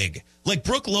who's big. Like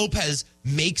Brook Lopez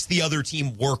makes the other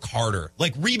team work harder.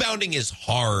 Like rebounding is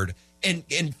hard, and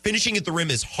finishing at the rim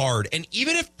is hard. And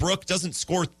even if Brook doesn't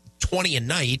score 20 a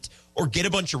night or get a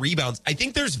bunch of rebounds, I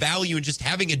think there's value in just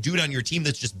having a dude on your team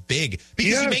that's just big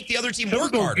because you make the other team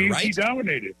work harder, right? He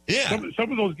dominated. Yeah.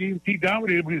 Some of those games he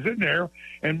dominated when he was in there,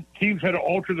 and teams had to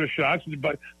alter their shots.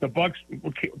 But the Bucks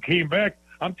came back.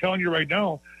 I'm telling you right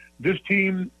now, this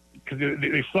team, because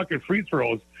they suck at free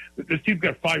throws, this team's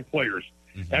got 5 players.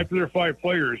 Mm-hmm. After their 5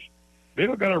 players, They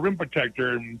don't got a rim protector,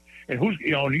 and who's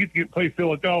and you get to play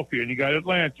Philadelphia, and you got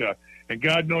Atlanta, and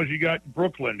God knows you got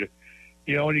Brooklyn, and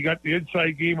you got the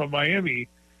inside game of Miami.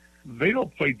 They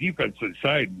don't play defense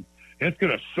inside, and it's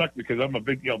going to suck because I'm a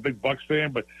big Bucks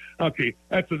fan. But okay,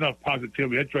 that's enough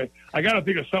positivity. That's right. I got to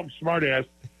think of something smart ass.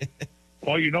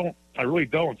 Well, I really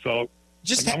don't. So I'm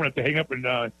going to have to hang up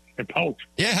and pout.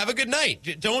 Yeah, have a good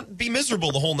night. Don't be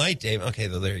miserable the whole night, Dave. Okay,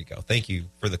 there you go. Thank you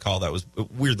for the call. That was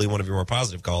weirdly one of your more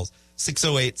positive calls.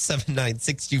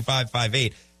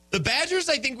 608-796-2558. The Badgers,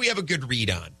 I think we have a good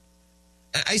read on.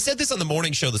 I said this on the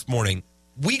morning show this morning.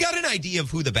 We got an idea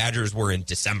of who the Badgers were in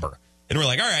December. And we're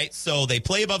like, all right, so they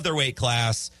play above their weight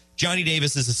class. Johnny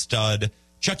Davis is a stud.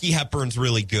 Chucky Hepburn's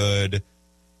really good.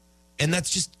 And that's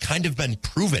just kind of been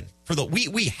proven.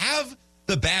 We have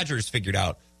the Badgers figured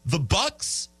out. The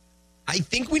Bucks, I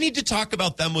think we need to talk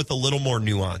about them with a little more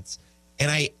nuance.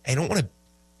 And I don't want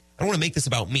to make this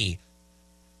about me.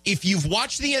 If you've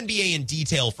watched the NBA in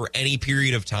detail for any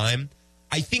period of time,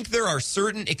 I think there are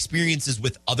certain experiences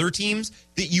with other teams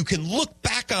that you can look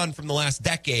back on from the last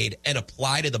decade and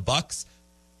apply to the Bucks.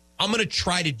 I'm going to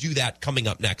try to do that coming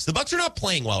up next. The Bucks are not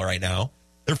playing well right now.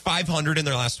 They're 500 in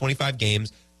their last 25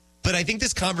 games. But I think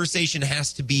this conversation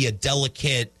has to be a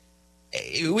delicate.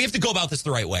 We have to go about this the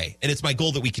right way. And it's my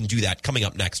goal that we can do that coming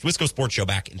up next. Wisco Sports Show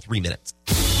back in 3 minutes.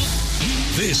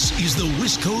 This is the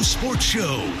Wisco Sports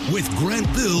Show with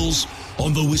Grant Bills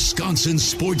on the Wisconsin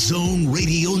Sports Zone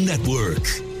Radio Network.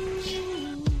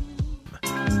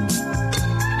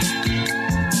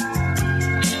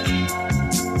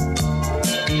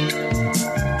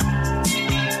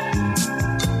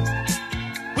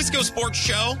 Wisco Sports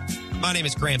Show. My name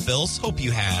is Grant Bills. Hope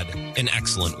you had an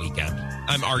excellent weekend.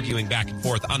 I'm arguing back and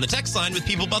forth on the text line with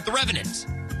people about The Revenant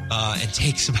and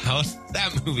takes about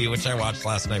that movie, which I watched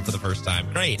last night for the first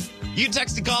time. Great. You can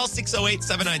text and call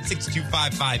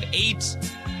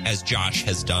 608-796-2558, as Josh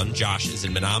has done. Josh is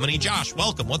in Menominee. Josh,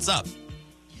 welcome. What's up?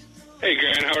 Hey,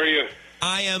 Grant. How are you?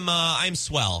 I'm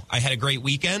swell. I had a great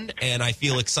weekend, and I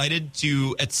feel excited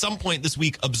to, at some point this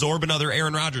week, absorb another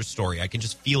Aaron Rodgers story. I can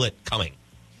just feel it coming.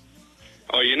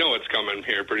 Oh, you know it's coming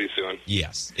here pretty soon.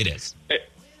 Yes, it is.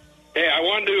 Hey, I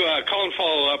wanted to call and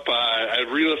follow up. I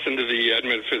re-listened to the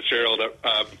Edmund Fitzgerald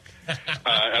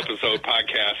episode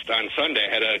podcast on Sunday.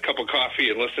 I had a cup of coffee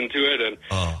and listened to it, and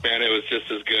man, it was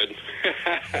just as good.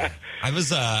 I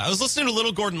was listening to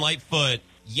Little Gordon Lightfoot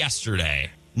yesterday.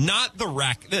 Not the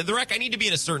Wreck. The Wreck, I need to be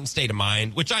in a certain state of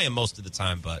mind, which I am most of the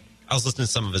time, but I was listening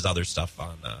to some of his other stuff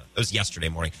on, it was yesterday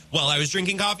morning. Well, I was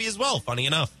drinking coffee as well, funny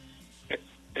enough.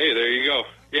 Hey, there you go.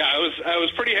 Yeah, I was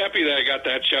pretty happy that I got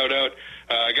that shout out.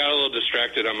 I got a little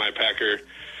distracted on my Packer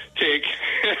take,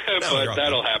 but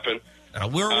that'll happen.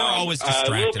 We're always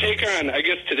distracted. A little take on, I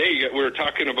guess today we were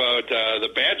talking about the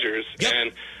Badgers,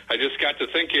 and I just got to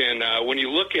thinking, when you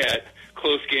look at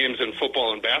close games in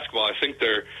football and basketball, I think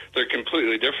they're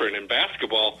completely different. In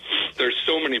basketball, there's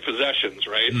so many possessions,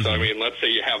 right? Mm-hmm. So, I mean, let's say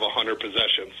you have 100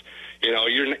 possessions.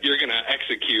 You're going to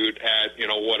execute at,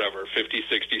 whatever, 50,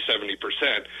 60,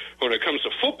 70%. When it comes to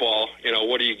football,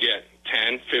 what do you get?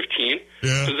 10, 15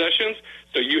 possessions?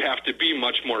 So you have to be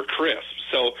much more crisp.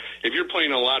 So if you're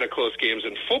playing a lot of close games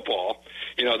in football,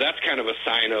 that's kind of a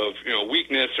sign of,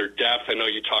 weakness or depth. I know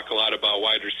you talk a lot about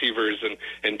wide receivers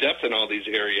and depth in all these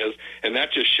areas, and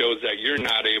that just shows that you're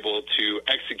not able to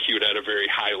execute at a very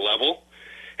high level.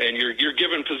 And you're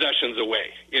giving possessions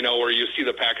away, where you see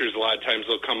the Packers a lot of times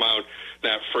they'll come out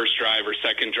that first drive or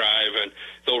second drive and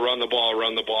they'll run the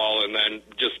ball, and then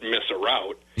just miss a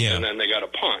route, and then they got a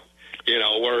punt.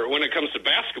 Where when it comes to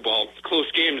basketball, close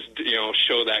games,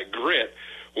 show that grit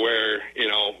where,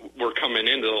 we're coming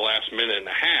into the last minute and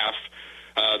a half.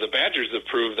 The Badgers have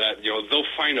proved that, they'll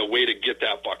find a way to get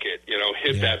that bucket,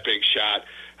 hit that big shot.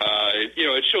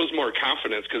 It shows more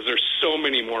confidence because there's so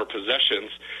many more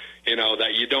possessions,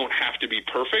 that you don't have to be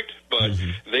perfect, but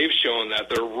they've shown that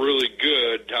they're really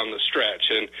good down the stretch.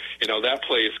 And, that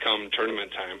plays come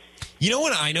tournament time.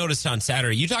 What I noticed on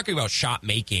Saturday, you talking about shot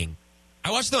making. I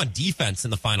watched them on defense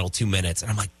in the final 2 minutes, and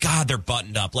I'm like, God, they're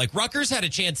buttoned up. Like, Rutgers had a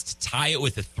chance to tie it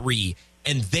with a 3,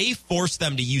 and they forced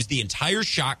them to use the entire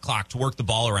shot clock to work the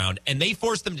ball around, and they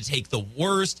forced them to take the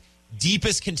worst,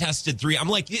 deepest contested 3. I'm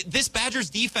like, this Badgers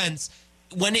defense,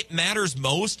 when it matters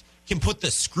most, can put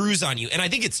the screws on you. And I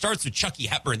think it starts with Chucky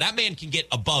Hepburn. That man can get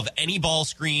above any ball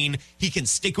screen. He can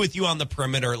stick with you on the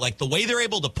perimeter. Like, the way they're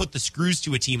able to put the screws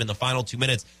to a team in the final 2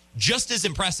 minutes, just as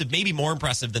impressive, maybe more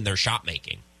impressive than their shot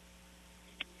making.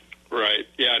 Right.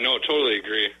 Yeah, no, totally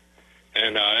agree.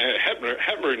 And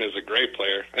Hepburn is a great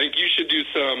player. I think you should do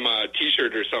some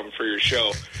T-shirt or something for your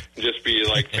show and just be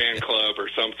like fan club or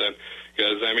something.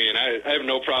 Because, I mean, I have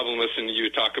no problem listening to you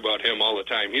talk about him all the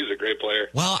time. He's a great player.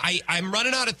 Well, I'm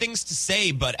running out of things to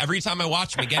say, but every time I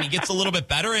watch him again, he gets a little bit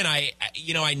better, and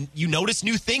you notice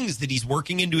new things that he's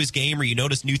working into his game, or you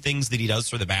notice new things that he does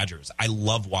for the Badgers. I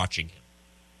love watching him.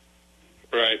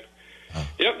 Right. Oh.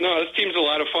 Yep, no, this team's a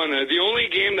lot of fun. The only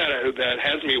game that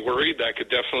has me worried that could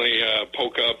definitely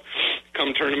poke up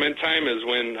come tournament time is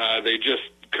when they just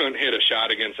couldn't hit a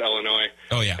shot against Illinois.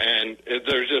 Oh, yeah. And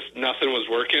there's just nothing was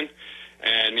working.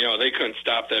 And, they couldn't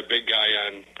stop that big guy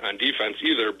on defense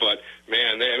either. But,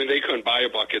 man, they couldn't buy a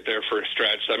bucket there for a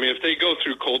stretch. I mean, if they go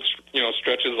through cold,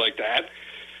 stretches like that,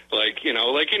 like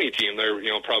any team, they're,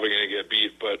 probably going to get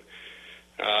beat. But,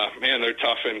 man, they're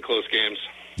tough in close games.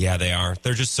 Yeah, they are.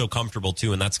 They're just so comfortable,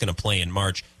 too, and that's going to play in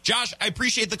March. Josh, I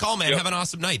appreciate the call, man. Yep. Have an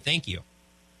awesome night. Thank you.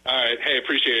 All right. Hey,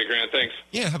 appreciate it, Grant. Thanks.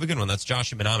 Yeah, have a good one. That's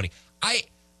Josh in Menominee.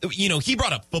 He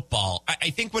brought up football. I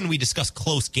think when we discuss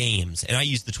close games, and I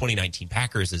use the 2019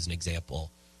 Packers as an example,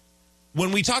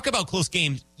 when we talk about close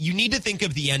games, you need to think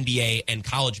of the NBA and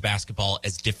college basketball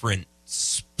as different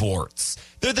sports.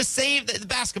 They're the same. The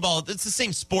basketball, it's the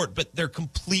same sport, but they're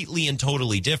completely and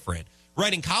totally different.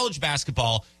 Right, in college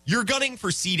basketball, you're gunning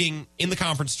for seeding in the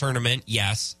conference tournament,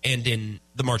 yes, and in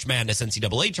the March Madness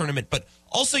NCAA tournament, but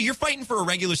also you're fighting for a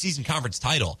regular season conference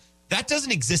title. That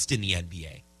doesn't exist in the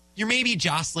NBA. You're maybe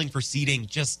jostling for seeding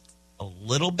just a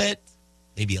little bit,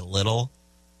 maybe a little,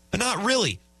 but not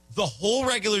really. The whole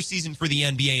regular season for the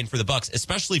NBA and for the Bucks,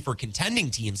 especially for contending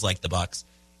teams like the Bucks,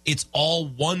 it's all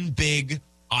one big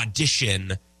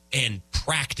audition and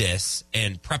practice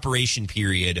and preparation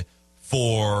period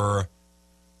for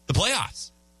the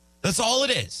playoffs. That's all it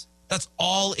is. That's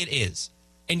all it is.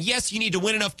 And yes, you need to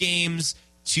win enough games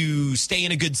to stay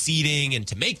in a good seeding and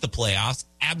to make the playoffs.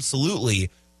 Absolutely.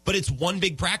 But it's one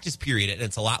big practice period, and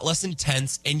it's a lot less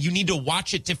intense, and you need to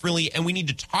watch it differently, and we need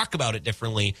to talk about it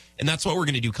differently, and that's what we're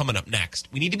going to do coming up next.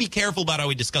 We need to be careful about how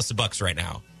we discuss the Bucks right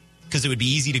now, because it would be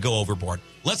easy to go overboard.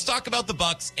 Let's talk about the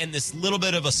Bucks and this little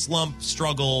bit of a slump,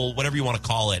 struggle, whatever you want to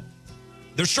call it.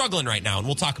 They're struggling right now, and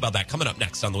we'll talk about that coming up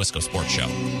next on the Wisco Sports Show.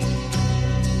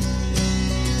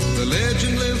 The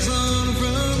legend lives on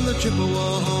from the Chippewa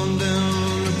on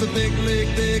down at the big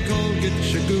lake they call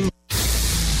Gitchagoo.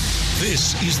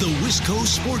 This is the Wisco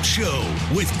Sports Show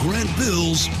with Grant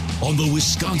Bills on the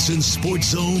Wisconsin Sports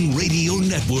Zone Radio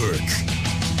Network.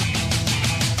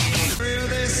 Where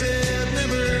they said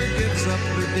never gets up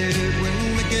or dead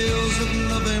when the gales of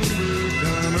November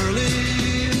come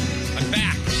early. I'm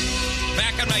back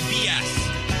on my BS.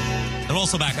 I'm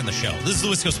also back on the show. This is the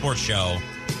Wisco Sports Show.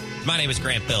 My name is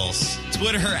Grant Bills.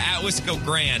 Twitter at Wisco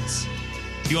Grant.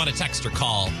 If you want to text or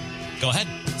call, go ahead.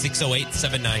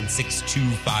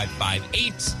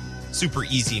 608-796-2558. Super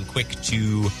easy and quick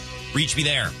to reach me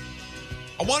there.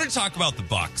 I want to talk about the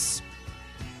Bucks.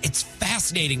 It's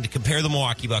fascinating to compare the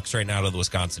Milwaukee Bucks right now to the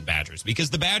Wisconsin Badgers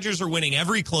because the Badgers are winning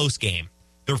every close game.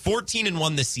 They're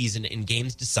 14-1 this season in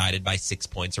games decided by 6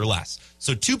 points or less.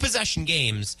 So 2-possession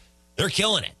games, they're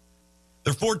killing it.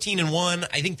 They're 14-1.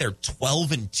 I think they're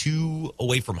 12-2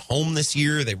 away from home this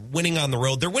year. They're winning on the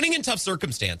road. They're winning in tough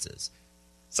circumstances.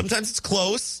 Sometimes it's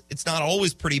close. It's not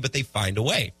always pretty, but they find a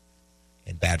way.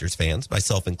 And Badgers fans,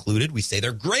 myself included, we say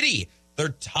they're gritty.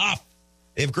 They're tough.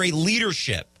 They have great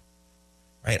leadership.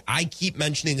 Right? I keep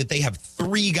mentioning that they have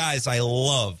 3 guys I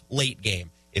love late game.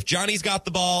 If Johnny's got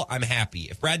the ball, I'm happy.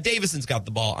 If Brad Davison's got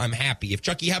the ball, I'm happy. If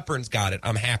Chucky Hepburn's got it,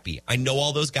 I'm happy. I know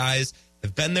all those guys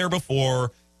have been there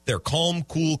before. They're calm,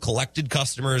 cool, collected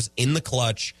customers in the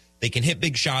clutch. They can hit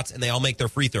big shots, and they all make their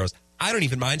free throws. I don't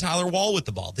even mind Tyler Wall with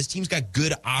the ball. This team's got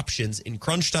good options in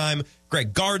crunch time.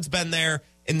 Greg Gard's been there,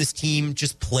 and this team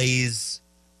just plays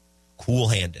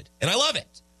cool-handed. And I love it.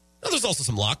 Now, there's also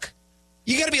some luck.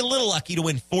 You got to be a little lucky to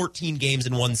win 14 games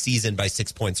in one season by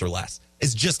 6 points or less.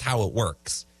 It's just how it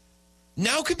works.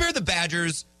 Now compare the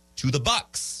Badgers to the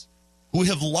Bucks, who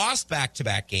have lost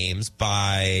back-to-back games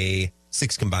by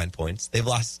 6 combined points. They've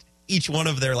lost each one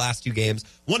of their last 2 games,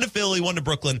 one to Philly, one to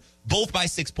Brooklyn, both by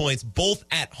 6 points, both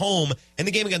at home. In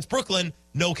the game against Brooklyn,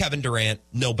 no Kevin Durant,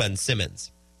 no Ben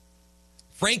Simmons.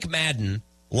 Frank Madden,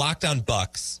 Locked On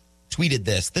Bucks, tweeted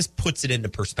this. This puts it into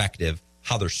perspective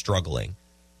how they're struggling.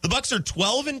 The Bucks are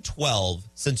 12-12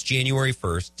 since January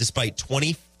 1st, despite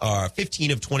 15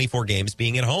 of 24 games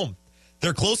being at home.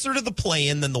 They're closer to the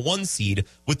play-in than the 1 seed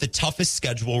with the toughest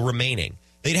schedule remaining.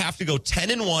 They'd have to go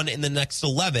 10-1 in the next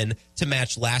 11 to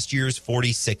match last year's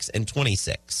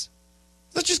 46-26.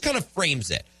 That just kind of frames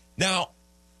it. Now,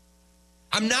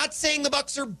 I'm not saying the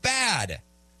Bucks are bad.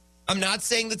 I'm not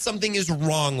saying that something is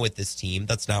wrong with this team.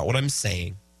 That's not what I'm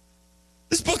saying.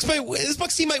 This Bucks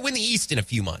team might win the East in a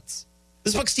few months.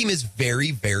 This Bucks team is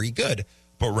very, very good.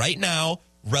 But right now,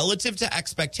 relative to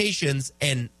expectations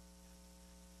and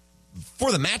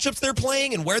for the matchups they're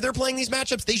playing and where they're playing these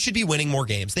matchups, they should be winning more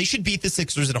games. They should beat the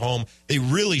Sixers at home. They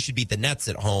really should beat the Nets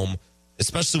at home,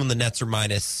 especially when the Nets are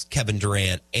minus Kevin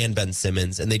Durant and Ben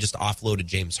Simmons, and they just offloaded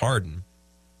James Harden.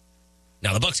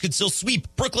 Now, the Bucks could still sweep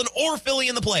Brooklyn or Philly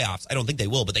in the playoffs. I don't think they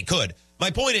will, but they could. My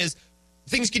point is,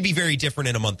 things could be very different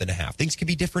in a month and a half. Things could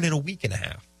be different in a week and a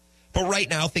half. But right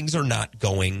now, things are not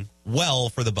going well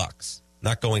for the Bucks.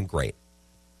 Not going great.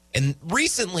 And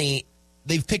recently,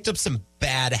 they've picked up some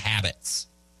bad habits.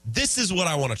 This is what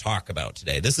I want to talk about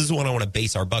today. This is what I want to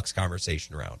base our Bucks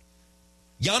conversation around.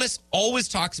 Giannis always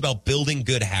talks about building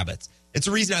good habits. It's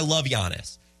a reason I love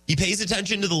Giannis. He pays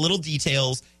attention to the little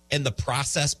details and the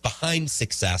process behind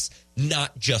success,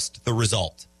 not just the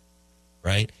result,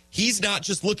 right? He's not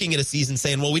just looking at a season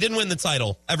saying, well, we didn't win the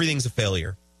title, everything's a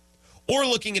failure. Or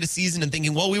looking at a season and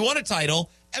thinking, well, we won a title,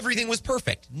 everything was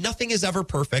perfect. Nothing is ever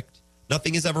perfect.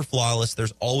 Nothing is ever flawless.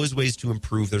 There's always ways to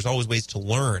improve. There's always ways to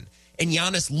learn. And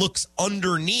Giannis looks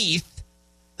underneath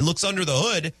and looks under the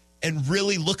hood and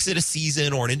really looks at a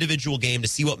season or an individual game to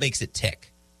see what makes it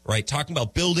tick, right? Talking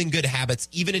about building good habits,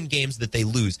 even in games that they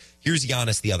lose. Here's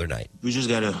Giannis the other night. We just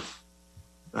gotta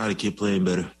keep playing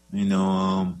better,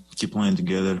 keep playing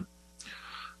together.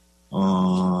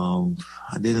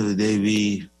 At the end of the day,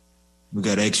 we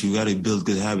gotta build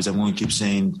good habits. I'm going to keep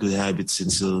saying good habits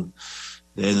until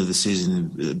the end of the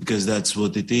season because that's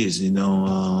what it is.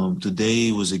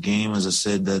 Today was a game, as I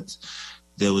said, that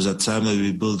there was a time that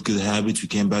we built good habits. We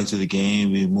came back to the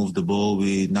game. We moved the ball.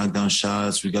 We knocked down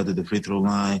shots. We got to the free throw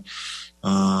line.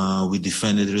 We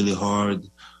defended really hard.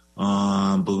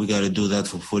 But we got to do that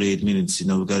for 48 minutes.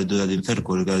 We got to do that in the third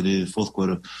quarter. We got to do it in the fourth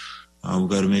quarter. We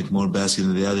got to make more baskets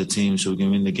than the other team so we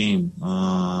can win the game.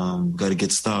 We got to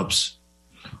get stops.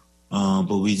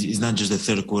 But it's not just the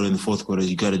third quarter and the fourth quarter.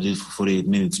 You got to do it for 48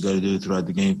 minutes. You got to do it throughout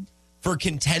the game. For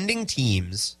contending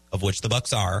teams, of which the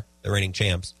Bucks are, the reigning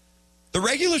champs, the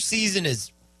regular season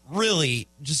is really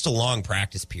just a long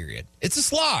practice period. It's a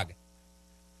slog.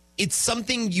 It's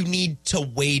something you need to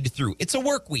wade through. It's a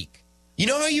work week. You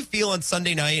know how you feel on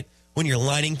Sunday night when you're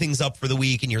lining things up for the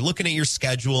week and you're looking at your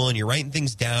schedule and you're writing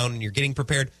things down and you're getting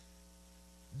prepared?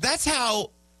 That's how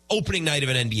opening night of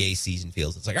an NBA season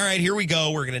feels. It's like, all right, here we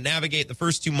go. We're going to navigate the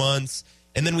first 2 months.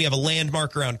 And then we have a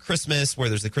landmark around Christmas where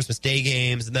there's the Christmas Day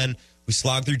games. And then we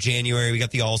slog through January. We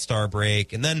got the All-Star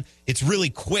break. And then it's really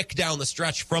quick down the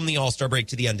stretch from the All-Star break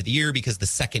to the end of the year because the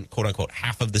second, quote-unquote,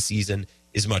 half of the season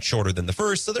is much shorter than the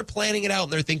first. So they're planning it out,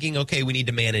 and they're thinking, okay, we need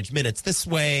to manage minutes this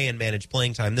way and manage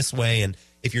playing time this way. And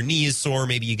if your knee is sore,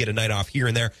 maybe you get a night off here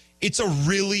and there. It's a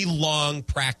really long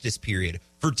practice period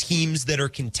for teams that are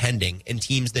contending and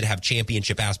teams that have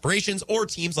championship aspirations or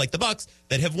teams like the Bucks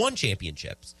that have won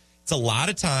championships. It's a lot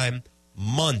of time,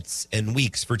 months and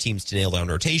weeks for teams to nail down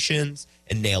rotations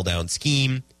and nail down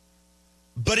scheme.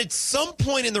 But at some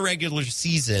point in the regular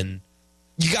season,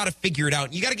 you got to figure it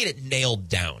out. You got to get it nailed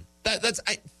down.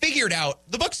 I figured out.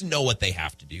 The Bucks know what they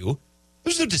have to do.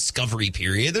 There's no discovery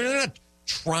period. They're not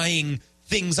trying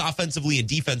things offensively and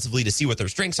defensively to see what their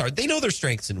strengths are. They know their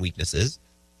strengths and weaknesses.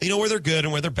 They know where they're good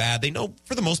and where they're bad. They know,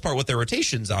 for the most part, what their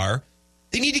rotations are.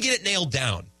 They need to get it nailed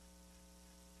down.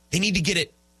 They need to get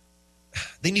it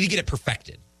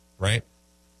perfected, right?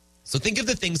 So think of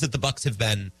the things that the Bucks have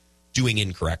been doing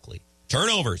incorrectly.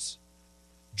 Turnovers.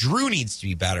 Drew needs to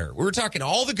be better. We were talking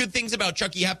all the good things about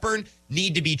Chucky Hepburn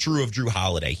need to be true of Drew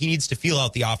Holiday. He needs to feel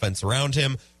out the offense around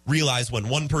him, realize when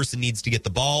one person needs to get the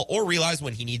ball, or realize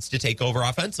when he needs to take over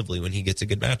offensively when he gets a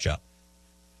good matchup.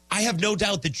 I have no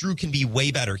doubt that Drew can be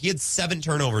way better. He had 7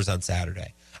 turnovers on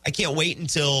Saturday. I can't wait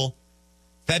until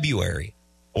February,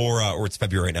 or it's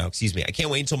February now, excuse me. I can't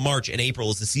wait until March and April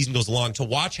as the season goes along to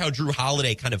watch how Drew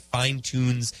Holiday kind of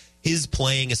fine-tunes his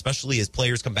playing, especially as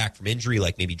players come back from injury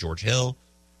like maybe George Hill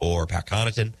or Pat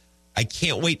Connaughton. I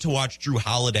can't wait to watch Drew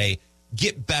Holiday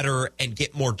get better and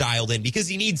get more dialed in because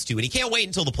he needs to. And he can't wait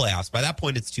until the playoffs. By that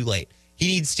point, it's too late. He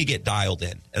needs to get dialed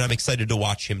in. And I'm excited to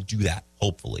watch him do that,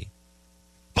 hopefully.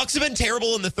 Bucks have been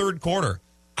terrible in the third quarter.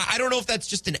 I don't know if that's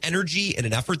just an energy and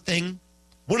an effort thing.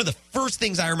 One of the first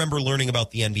things I remember learning about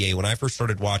the NBA when I first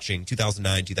started watching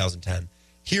 2009, 2010,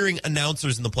 hearing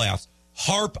announcers in the playoffs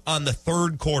harp on the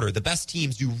third quarter. The best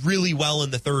teams do really well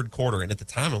in the third quarter. And at the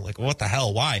time, I'm like, well, what the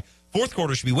hell? Why? Fourth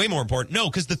quarter should be way more important. No,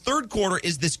 because the third quarter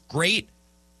is this great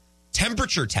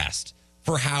temperature test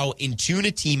for how in tune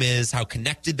a team is, how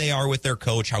connected they are with their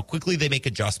coach, how quickly they make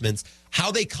adjustments,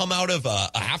 how they come out of a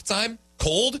halftime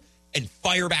cold and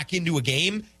fire back into a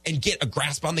game and get a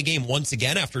grasp on the game once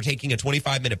again after taking a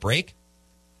 25-minute break.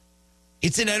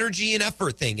 It's an energy and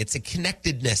effort thing. It's a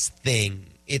connectedness thing.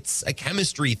 It's a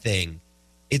chemistry thing.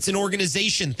 It's an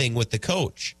organization thing with the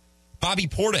coach. Bobby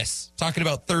Portis talking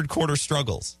about third quarter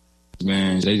struggles.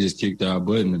 Man, they just kicked our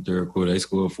butt in the third quarter. They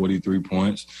scored 43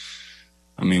 points.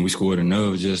 I mean, we scored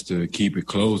enough just to keep it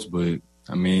close, but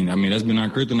I mean, that's been our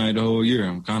kryptonite the whole year.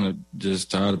 I'm kind of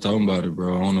just tired of talking about it,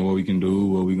 bro. I don't know what we can do,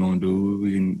 what we gonna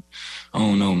do. I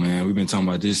don't know, man. We've been talking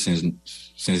about this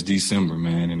since December,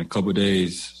 man. In a couple of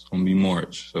days, it's gonna be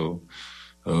March. So,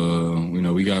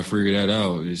 we gotta figure that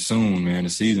out. It's soon, man. The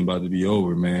season about to be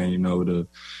over, man. The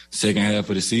second half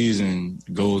of the season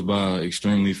goes by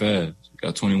extremely fast.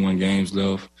 Got 21 games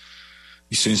left.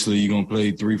 Essentially, you're gonna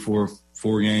play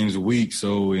 4 games a week.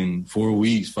 So in 4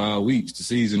 weeks, 5 weeks, the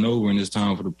season over and it's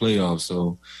time for the playoffs.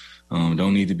 So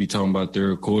don't need to be talking about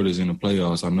third quarters in the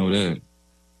playoffs. I know that.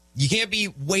 You can't be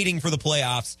waiting for the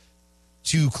playoffs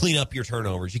to clean up your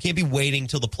turnovers. You can't be waiting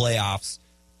till the playoffs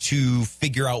to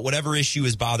figure out whatever issue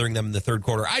is bothering them in the third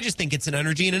quarter. I just think it's an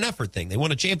energy and an effort thing. They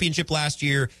won a championship last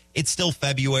year. It's still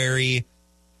February.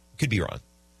 Could be wrong.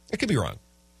 It could be wrong.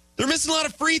 They're missing a lot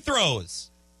of free throws.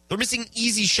 They're missing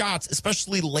easy shots,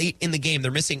 especially late in the game. They're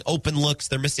missing open looks.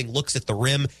 They're missing looks at the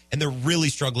rim, and they're really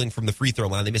struggling from the free throw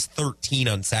line. They missed 13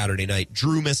 on Saturday night.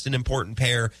 Drew missed an important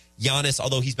pair. Giannis,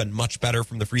 although he's been much better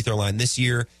from the free throw line this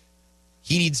year,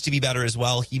 he needs to be better as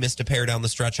well. He missed a pair down the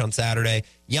stretch on Saturday.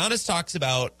 Giannis talks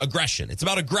about aggression. It's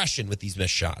about aggression with these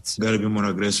missed shots. Got to be more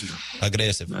aggressive.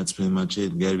 Aggressive. That's pretty much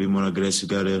it. Got to be more aggressive.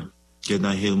 Got to get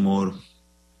downhill more.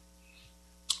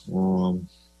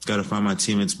 Got to find my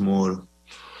teammates more.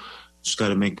 Just got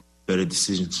to make better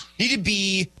decisions. Need to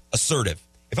be assertive.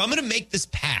 If I'm going to make this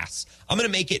pass, I'm going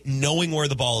to make it knowing where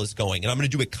the ball is going, and I'm going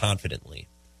to do it confidently.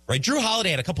 Right? Drew Holiday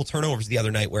had a couple turnovers the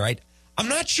other night where I'm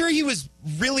not sure he was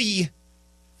really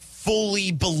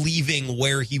fully believing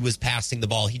where he was passing the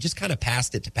ball. He just kind of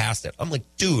passed it to pass it. I'm like,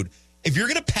 dude, if you're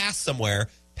going to pass somewhere,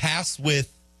 pass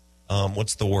with,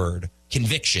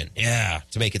 conviction. Yeah,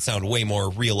 to make it sound way more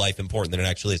real life important than it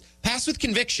actually is. Pass with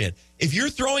conviction. If you're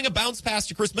throwing a bounce pass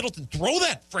to Chris Middleton, throw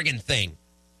that friggin' thing.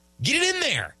 Get it in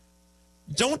there.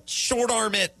 Don't short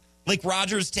arm it like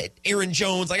Rodgers to Aaron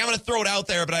Jones. Like, I'm going to throw it out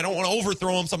there, but I don't want to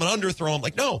overthrow him, so I'm going to underthrow him.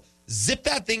 Like, no, zip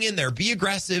that thing in there. Be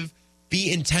aggressive.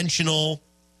 Be intentional.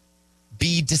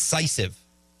 Be decisive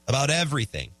about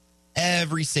everything.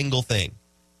 Every single thing.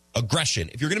 Aggression.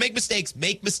 If you're going to make mistakes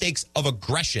of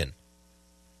aggression.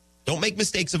 Don't make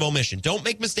mistakes of omission. Don't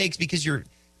make mistakes because you're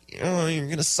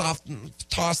going to soft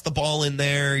toss the ball in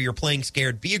there. You're playing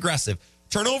scared. Be aggressive.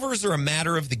 Turnovers are a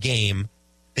matter of the game.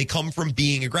 They come from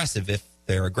being aggressive. If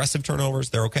they're aggressive turnovers,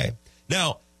 they're okay.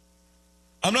 Now,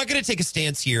 I'm not going to take a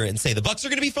stance here and say the Bucks are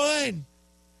going to be fine.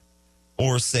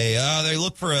 Or say, they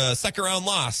look for a second-round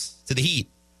loss to the Heat.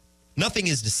 Nothing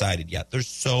is decided yet. There's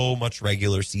so much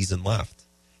regular season left.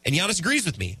 And Giannis agrees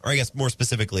with me. Or I guess more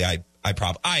specifically, I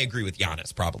agree with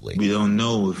Giannis, probably. We don't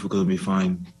know if we're going to be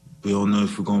fine. We don't know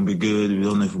if we're going to be good. We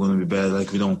don't know if we're going to be bad.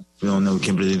 Like, we don't know. We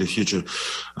can't predict the future.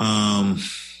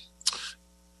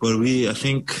 But I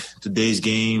think today's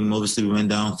game, obviously we went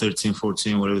down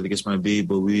 13-14, whatever the case might be,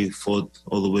 but we fought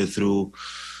all the way through.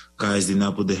 Guys did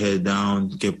not put the head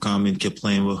down, kept coming, kept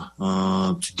playing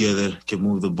together, kept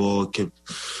moving the ball, kept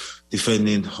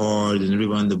defending hard and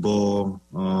rebounding the ball,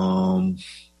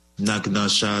 knocking down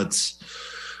shots.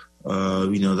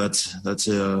 That's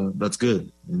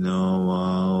good.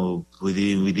 We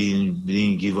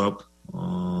didn't give up.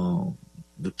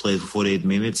 We played for 48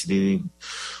 minutes. It didn't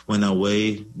went our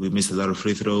way. We missed a lot of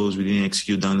free throws. We didn't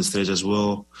execute down the stretch as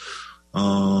well.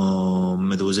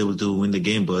 And I was able to win the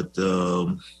game, but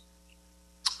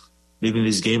leaving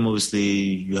this game, obviously,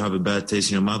 you have a bad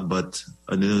taste in your mouth. But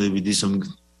at the end of the day, we did some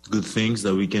good things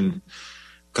that we can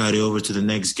carry over to the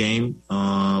next game.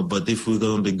 But if we're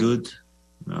going to be good,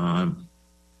 20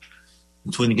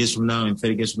 games from now, in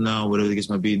 30 games from now, whatever the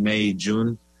case might be, May,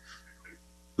 June,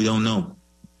 we don't know.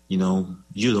 You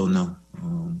don't know.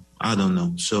 I don't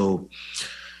know. So,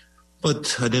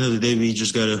 but at the end of the day, we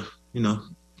just got to,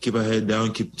 keep our head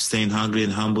down, keep staying hungry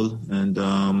and humble, and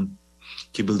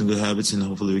keep building good habits, and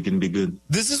hopefully we can be good.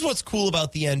 This is what's cool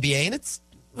about the NBA, and it's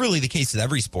really the case with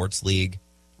every sports league.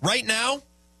 Right now,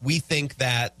 we think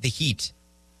that the Heat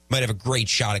might have a great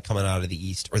shot at coming out of the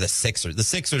East, or the Sixers. The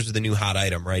Sixers are the new hot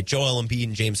item, right? Joel Embiid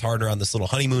and James Harden are on this little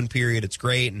honeymoon period. It's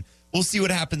great, and we'll see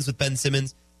what happens with Ben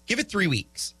Simmons. Give it 3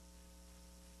 weeks.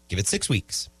 Give it 6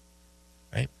 weeks,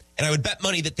 right? And I would bet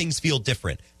money that things feel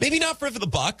different. Maybe not for the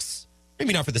Bucks,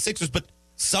 maybe not for the Sixers, but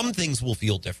some things will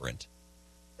feel different,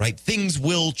 right? Things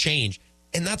will change.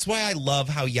 And that's why I love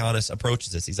how Giannis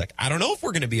approaches this. He's like, I don't know if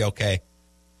we're going to be okay.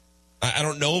 I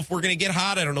don't know if we're going to get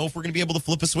hot. I don't know if we're going to be able to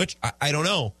flip a switch. I don't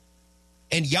know.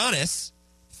 And Giannis,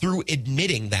 through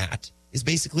admitting that, is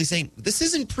basically saying, this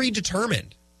isn't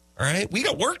predetermined. All right? We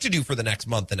got work to do for the next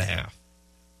month and a half,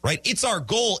 right? It's our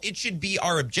goal. It should be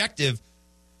our objective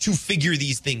to figure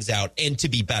these things out and to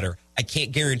be better. I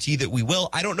can't guarantee that we will.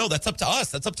 I don't know. That's up to us.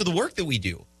 That's up to the work that we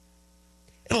do.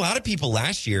 And a lot of people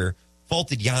last year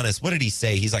faulted Giannis. What did he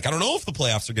say? He's like, I don't know if the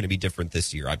playoffs are going to be different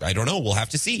this year. I don't know. We'll have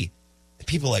to see. And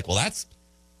people are like, well, that's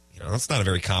not a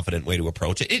very confident way to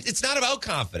approach it. It's not about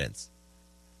confidence.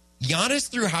 Giannis,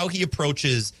 through how he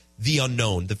approaches the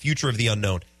unknown, the future of the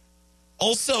unknown,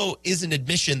 also is an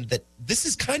admission that this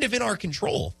is kind of in our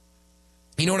control.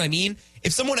 You know what I mean?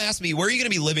 If someone asked me, where are you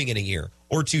going to be living in a year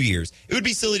or 2 years? It would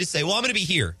be silly to say, well, I'm going to be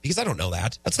here, because I don't know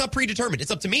that. That's not predetermined.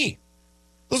 It's up to me.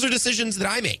 Those are decisions that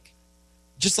I make,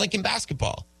 just like in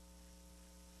basketball.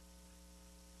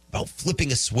 About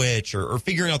flipping a switch or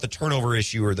figuring out the turnover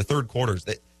issue or the third quarters,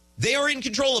 that they are in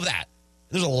control of that.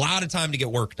 There's a lot of time to get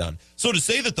work done. So to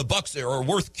say that the Bucks are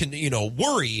worth,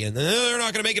 worry and they're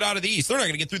not going to make it out of the East, they're not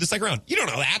going to get through the second round. You don't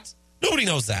know that. Nobody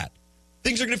knows that.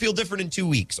 Things are going to feel different in 2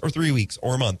 weeks or 3 weeks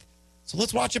or a month. So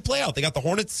let's watch it play out. They got the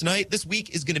Hornets tonight. This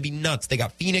week is going to be nuts. They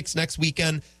got Phoenix next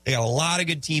weekend. They got a lot of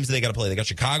good teams that they got to play. They got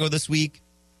Chicago this week.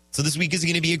 So this week is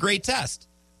going to be a great test.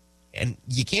 And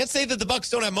you can't say that the Bucks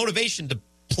don't have motivation to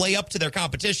play up to their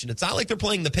competition. It's not like they're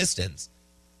playing the Pistons.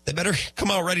 They better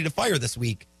come out ready to fire this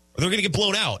week, or they're going to get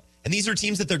blown out. And these are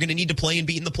teams that they're going to need to play and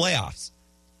beat in the playoffs.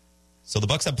 So the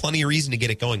Bucks have plenty of reason to get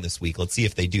it going this week. Let's see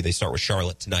if they do. They start with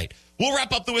Charlotte tonight. We'll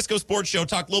wrap up the Wisco Sports Show,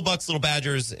 talk Little Bucks, Little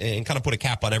Badgers, and kind of put a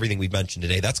cap on everything we've mentioned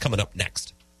today. That's coming up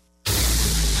next.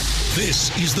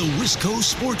 This is the Wisco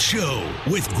Sports Show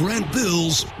with Grant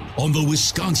Bills on the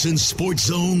Wisconsin Sports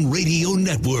Zone Radio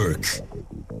Network.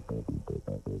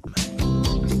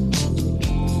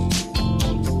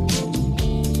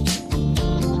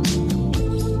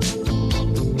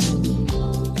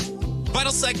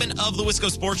 Final segment of the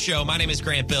Wisco Sports Show. My name is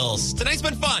Grant Bills. Tonight's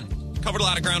been fun. Covered a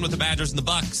lot of ground with the Badgers and the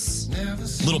Bucks.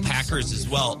 Little Packers as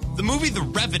well. The movie The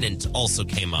Revenant also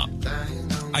came up.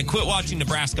 I quit watching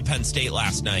Nebraska-Penn State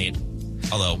last night.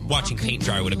 Although watching paint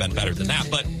dry would have been better than that.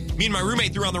 But me and my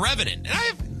roommate threw on The Revenant. And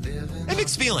I have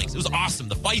mixed feelings. It was awesome.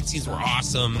 The fight scenes were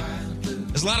awesome.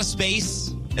 There's a lot of space.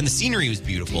 And the scenery was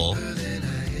beautiful.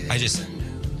 I just,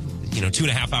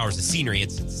 2.5 hours of scenery.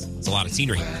 It's a lot of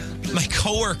scenery. My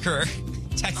coworker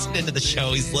texted into the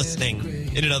show. He's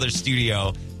listening in another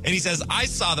studio. And he says, I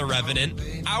saw The Revenant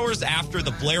hours after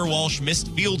the Blair Walsh missed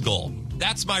field goal.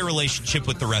 That's my relationship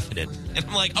with The Revenant. And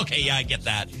I'm like, okay, yeah, I get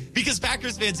that. Because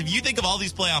Packers fans, if you think of all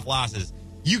these playoff losses,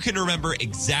 you can remember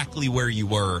exactly where you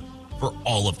were for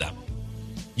all of them.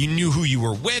 You knew who you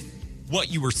were with,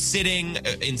 what you were sitting.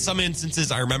 In some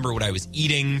instances, I remember what I was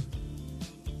eating.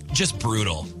 Just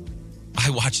brutal.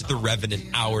 I watched The Revenant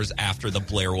hours after the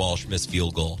Blair Walsh missed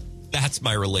field goal. That's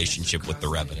my relationship with The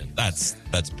Revenant. That's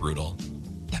brutal.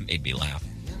 That made me laugh.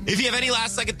 If you have any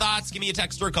last-second thoughts, give me a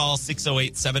text or a call,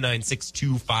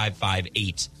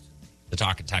 608-796-2558. The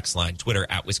talk and text line, Twitter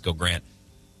 @Wisco Grant.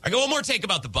 I got one more take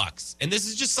about the Bucks, and this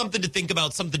is just something to think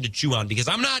about, something to chew on, because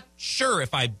I'm not sure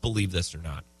if I believe this or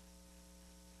not.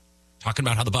 Talking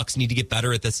about how the Bucks need to get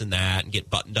better at this and that and get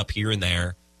buttoned up here and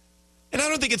there. And I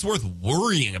don't think it's worth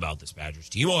worrying about this Badgers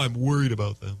team. Oh, I'm worried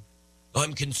about them.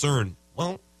 I'm concerned.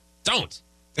 Well, don't.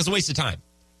 It's a waste of time.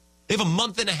 They have a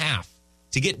month and a half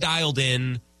to get dialed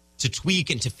in, to tweak,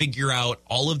 and to figure out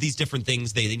all of these different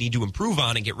things they need to improve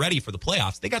on and get ready for the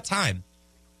playoffs. They got time.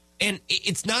 And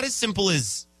it's not as simple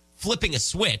as flipping a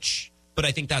switch, but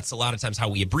I think that's a lot of times how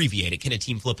we abbreviate it. Can a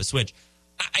team flip a switch?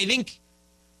 I think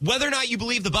whether or not you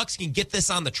believe the Bucks can get this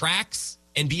on the tracks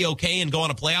and be okay and go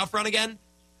on a playoff run again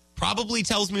probably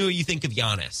tells me what you think of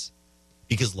Giannis.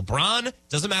 Because LeBron,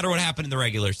 doesn't matter what happened in the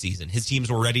regular season. His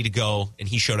teams were ready to go, and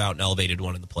he showed out and elevated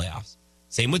one in the playoffs.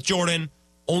 Same with Jordan.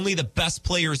 Only the best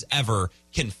players ever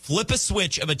can flip a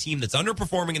switch of a team that's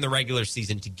underperforming in the regular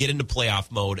season to get into playoff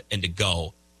mode and to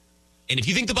go. And if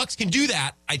you think the Bucks can do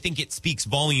that, I think it speaks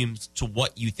volumes to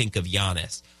what you think of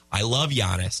Giannis. I love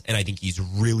Giannis, and I think he's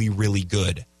really, really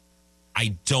good.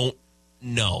 I don't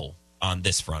know on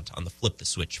this front, on the flip the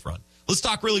switch front. Let's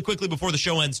talk really quickly before the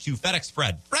show ends to FedEx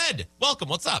Fred. Fred, welcome.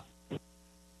 What's up?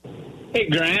 Hey,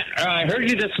 Grant. I heard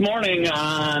you this morning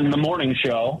on the morning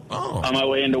show on my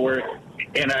way into work,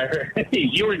 and I heard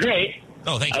you were great.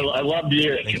 Oh, thank you. I loved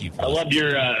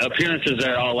your appearances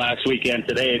there all last weekend.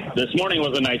 This morning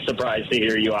was a nice surprise to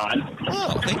hear you on.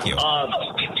 Oh, thank you.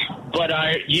 But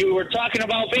you were talking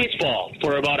about baseball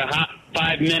for about a hot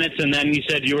 5 minutes, and then you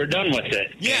said you were done with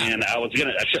it. Yeah. And I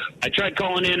tried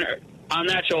calling in on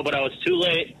that show, but I was too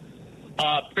late.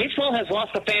 Baseball has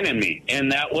lost a fan in me,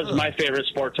 and that was my favorite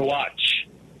sport to watch.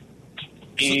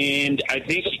 And I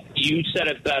think you said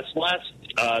it best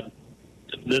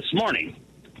this morning.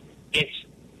 It's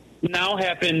now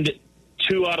happened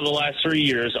 2 out of the last 3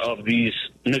 years of these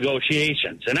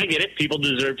negotiations. And I get it. People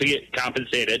deserve to get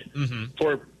compensated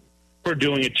for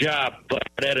doing a job. But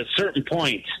at a certain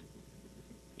point,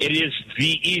 it is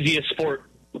the easiest sport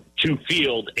to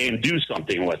field and do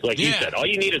something with. Like you said, all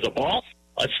you need is a ball,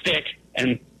 a stick,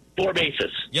 and 4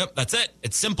 bases. Yep, that's it.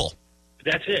 It's simple.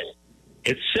 That's it.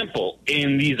 It's simple.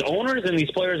 And these owners and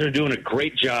these players are doing a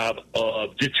great job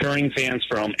of deterring fans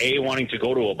from, A, wanting to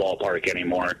go to a ballpark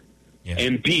anymore,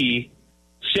 and B,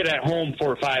 sit at home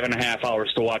for 5.5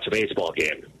 hours to watch a baseball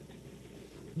game.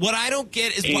 What I don't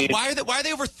get is why are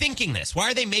they overthinking this? Why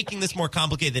are they making this more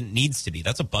complicated than it needs to be?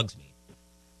 That's what bugs me.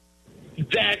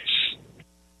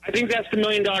 I think that's the $1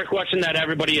 million question that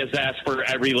everybody has asked for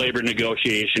every labor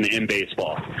negotiation in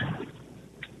baseball.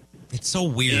 It's so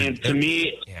weird. And to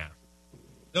me,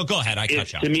 no, go ahead. I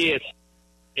cut you off. To me,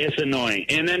 it's annoying.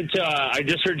 And then I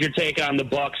just heard your take on the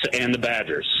Bucks and the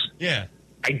Badgers. Yeah,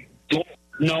 I don't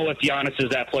know if Giannis is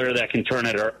that player that can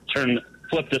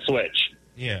flip the switch.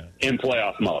 Yeah, in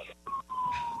playoff mode.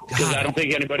 Because I don't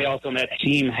think anybody else on that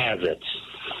team has it.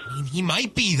 I mean, he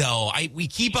might be, though. We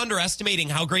keep underestimating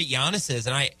how great Giannis is.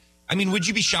 And I mean, would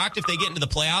you be shocked if they get into the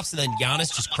playoffs and then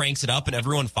Giannis just cranks it up and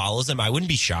everyone follows him? I wouldn't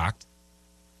be shocked.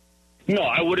 No,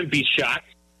 I wouldn't be shocked.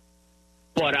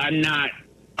 But I'm not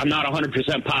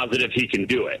 100% positive he can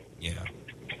do it. Yeah.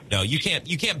 No, you can't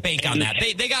bank on that.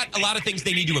 They got a lot of things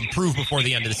they need to improve before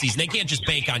the end of the season. They can't just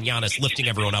bank on Giannis lifting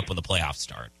everyone up when the playoffs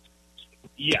start.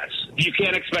 Yes. You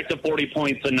can't expect a 40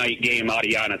 points a night game out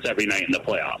of Giannis every night in the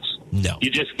playoffs. No. You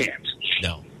just can't.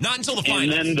 No. Not until the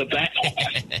finals. And then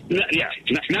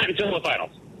not until the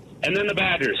finals. And then the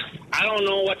Badgers. I don't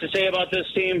know what to say about this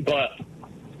team, but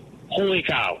holy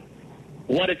cow.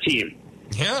 What a team.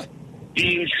 Yeah.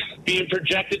 Being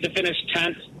projected to finish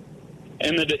 10th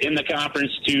in the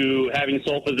conference to having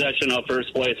sole possession of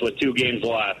first place with 2 games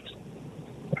left.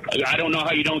 I don't know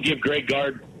how you don't give Greg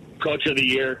Gard Coach of the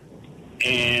Year,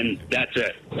 and that's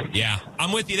it. Yeah,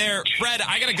 I'm with you there. Fred,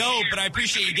 I got to go, but I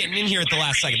appreciate you getting in here at the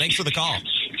last second. Thanks for the call.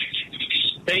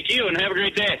 Thank you, and have a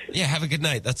great day. Yeah, have a good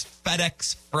night. That's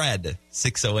FedEx Fred,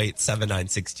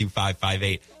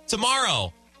 608-796-2558.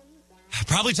 Tomorrow, I'll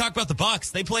probably talk about the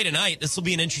Bucks. They play tonight. This will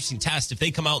be an interesting test. If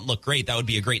they come out and look great, that would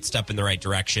be a great step in the right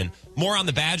direction. More on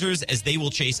the Badgers as they will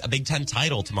chase a Big Ten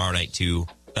title tomorrow night, too.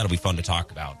 That'll be fun to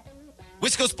talk about.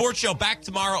 Wisco Sports Show back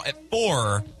tomorrow at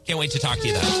 4. Can't wait to talk to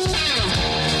you then.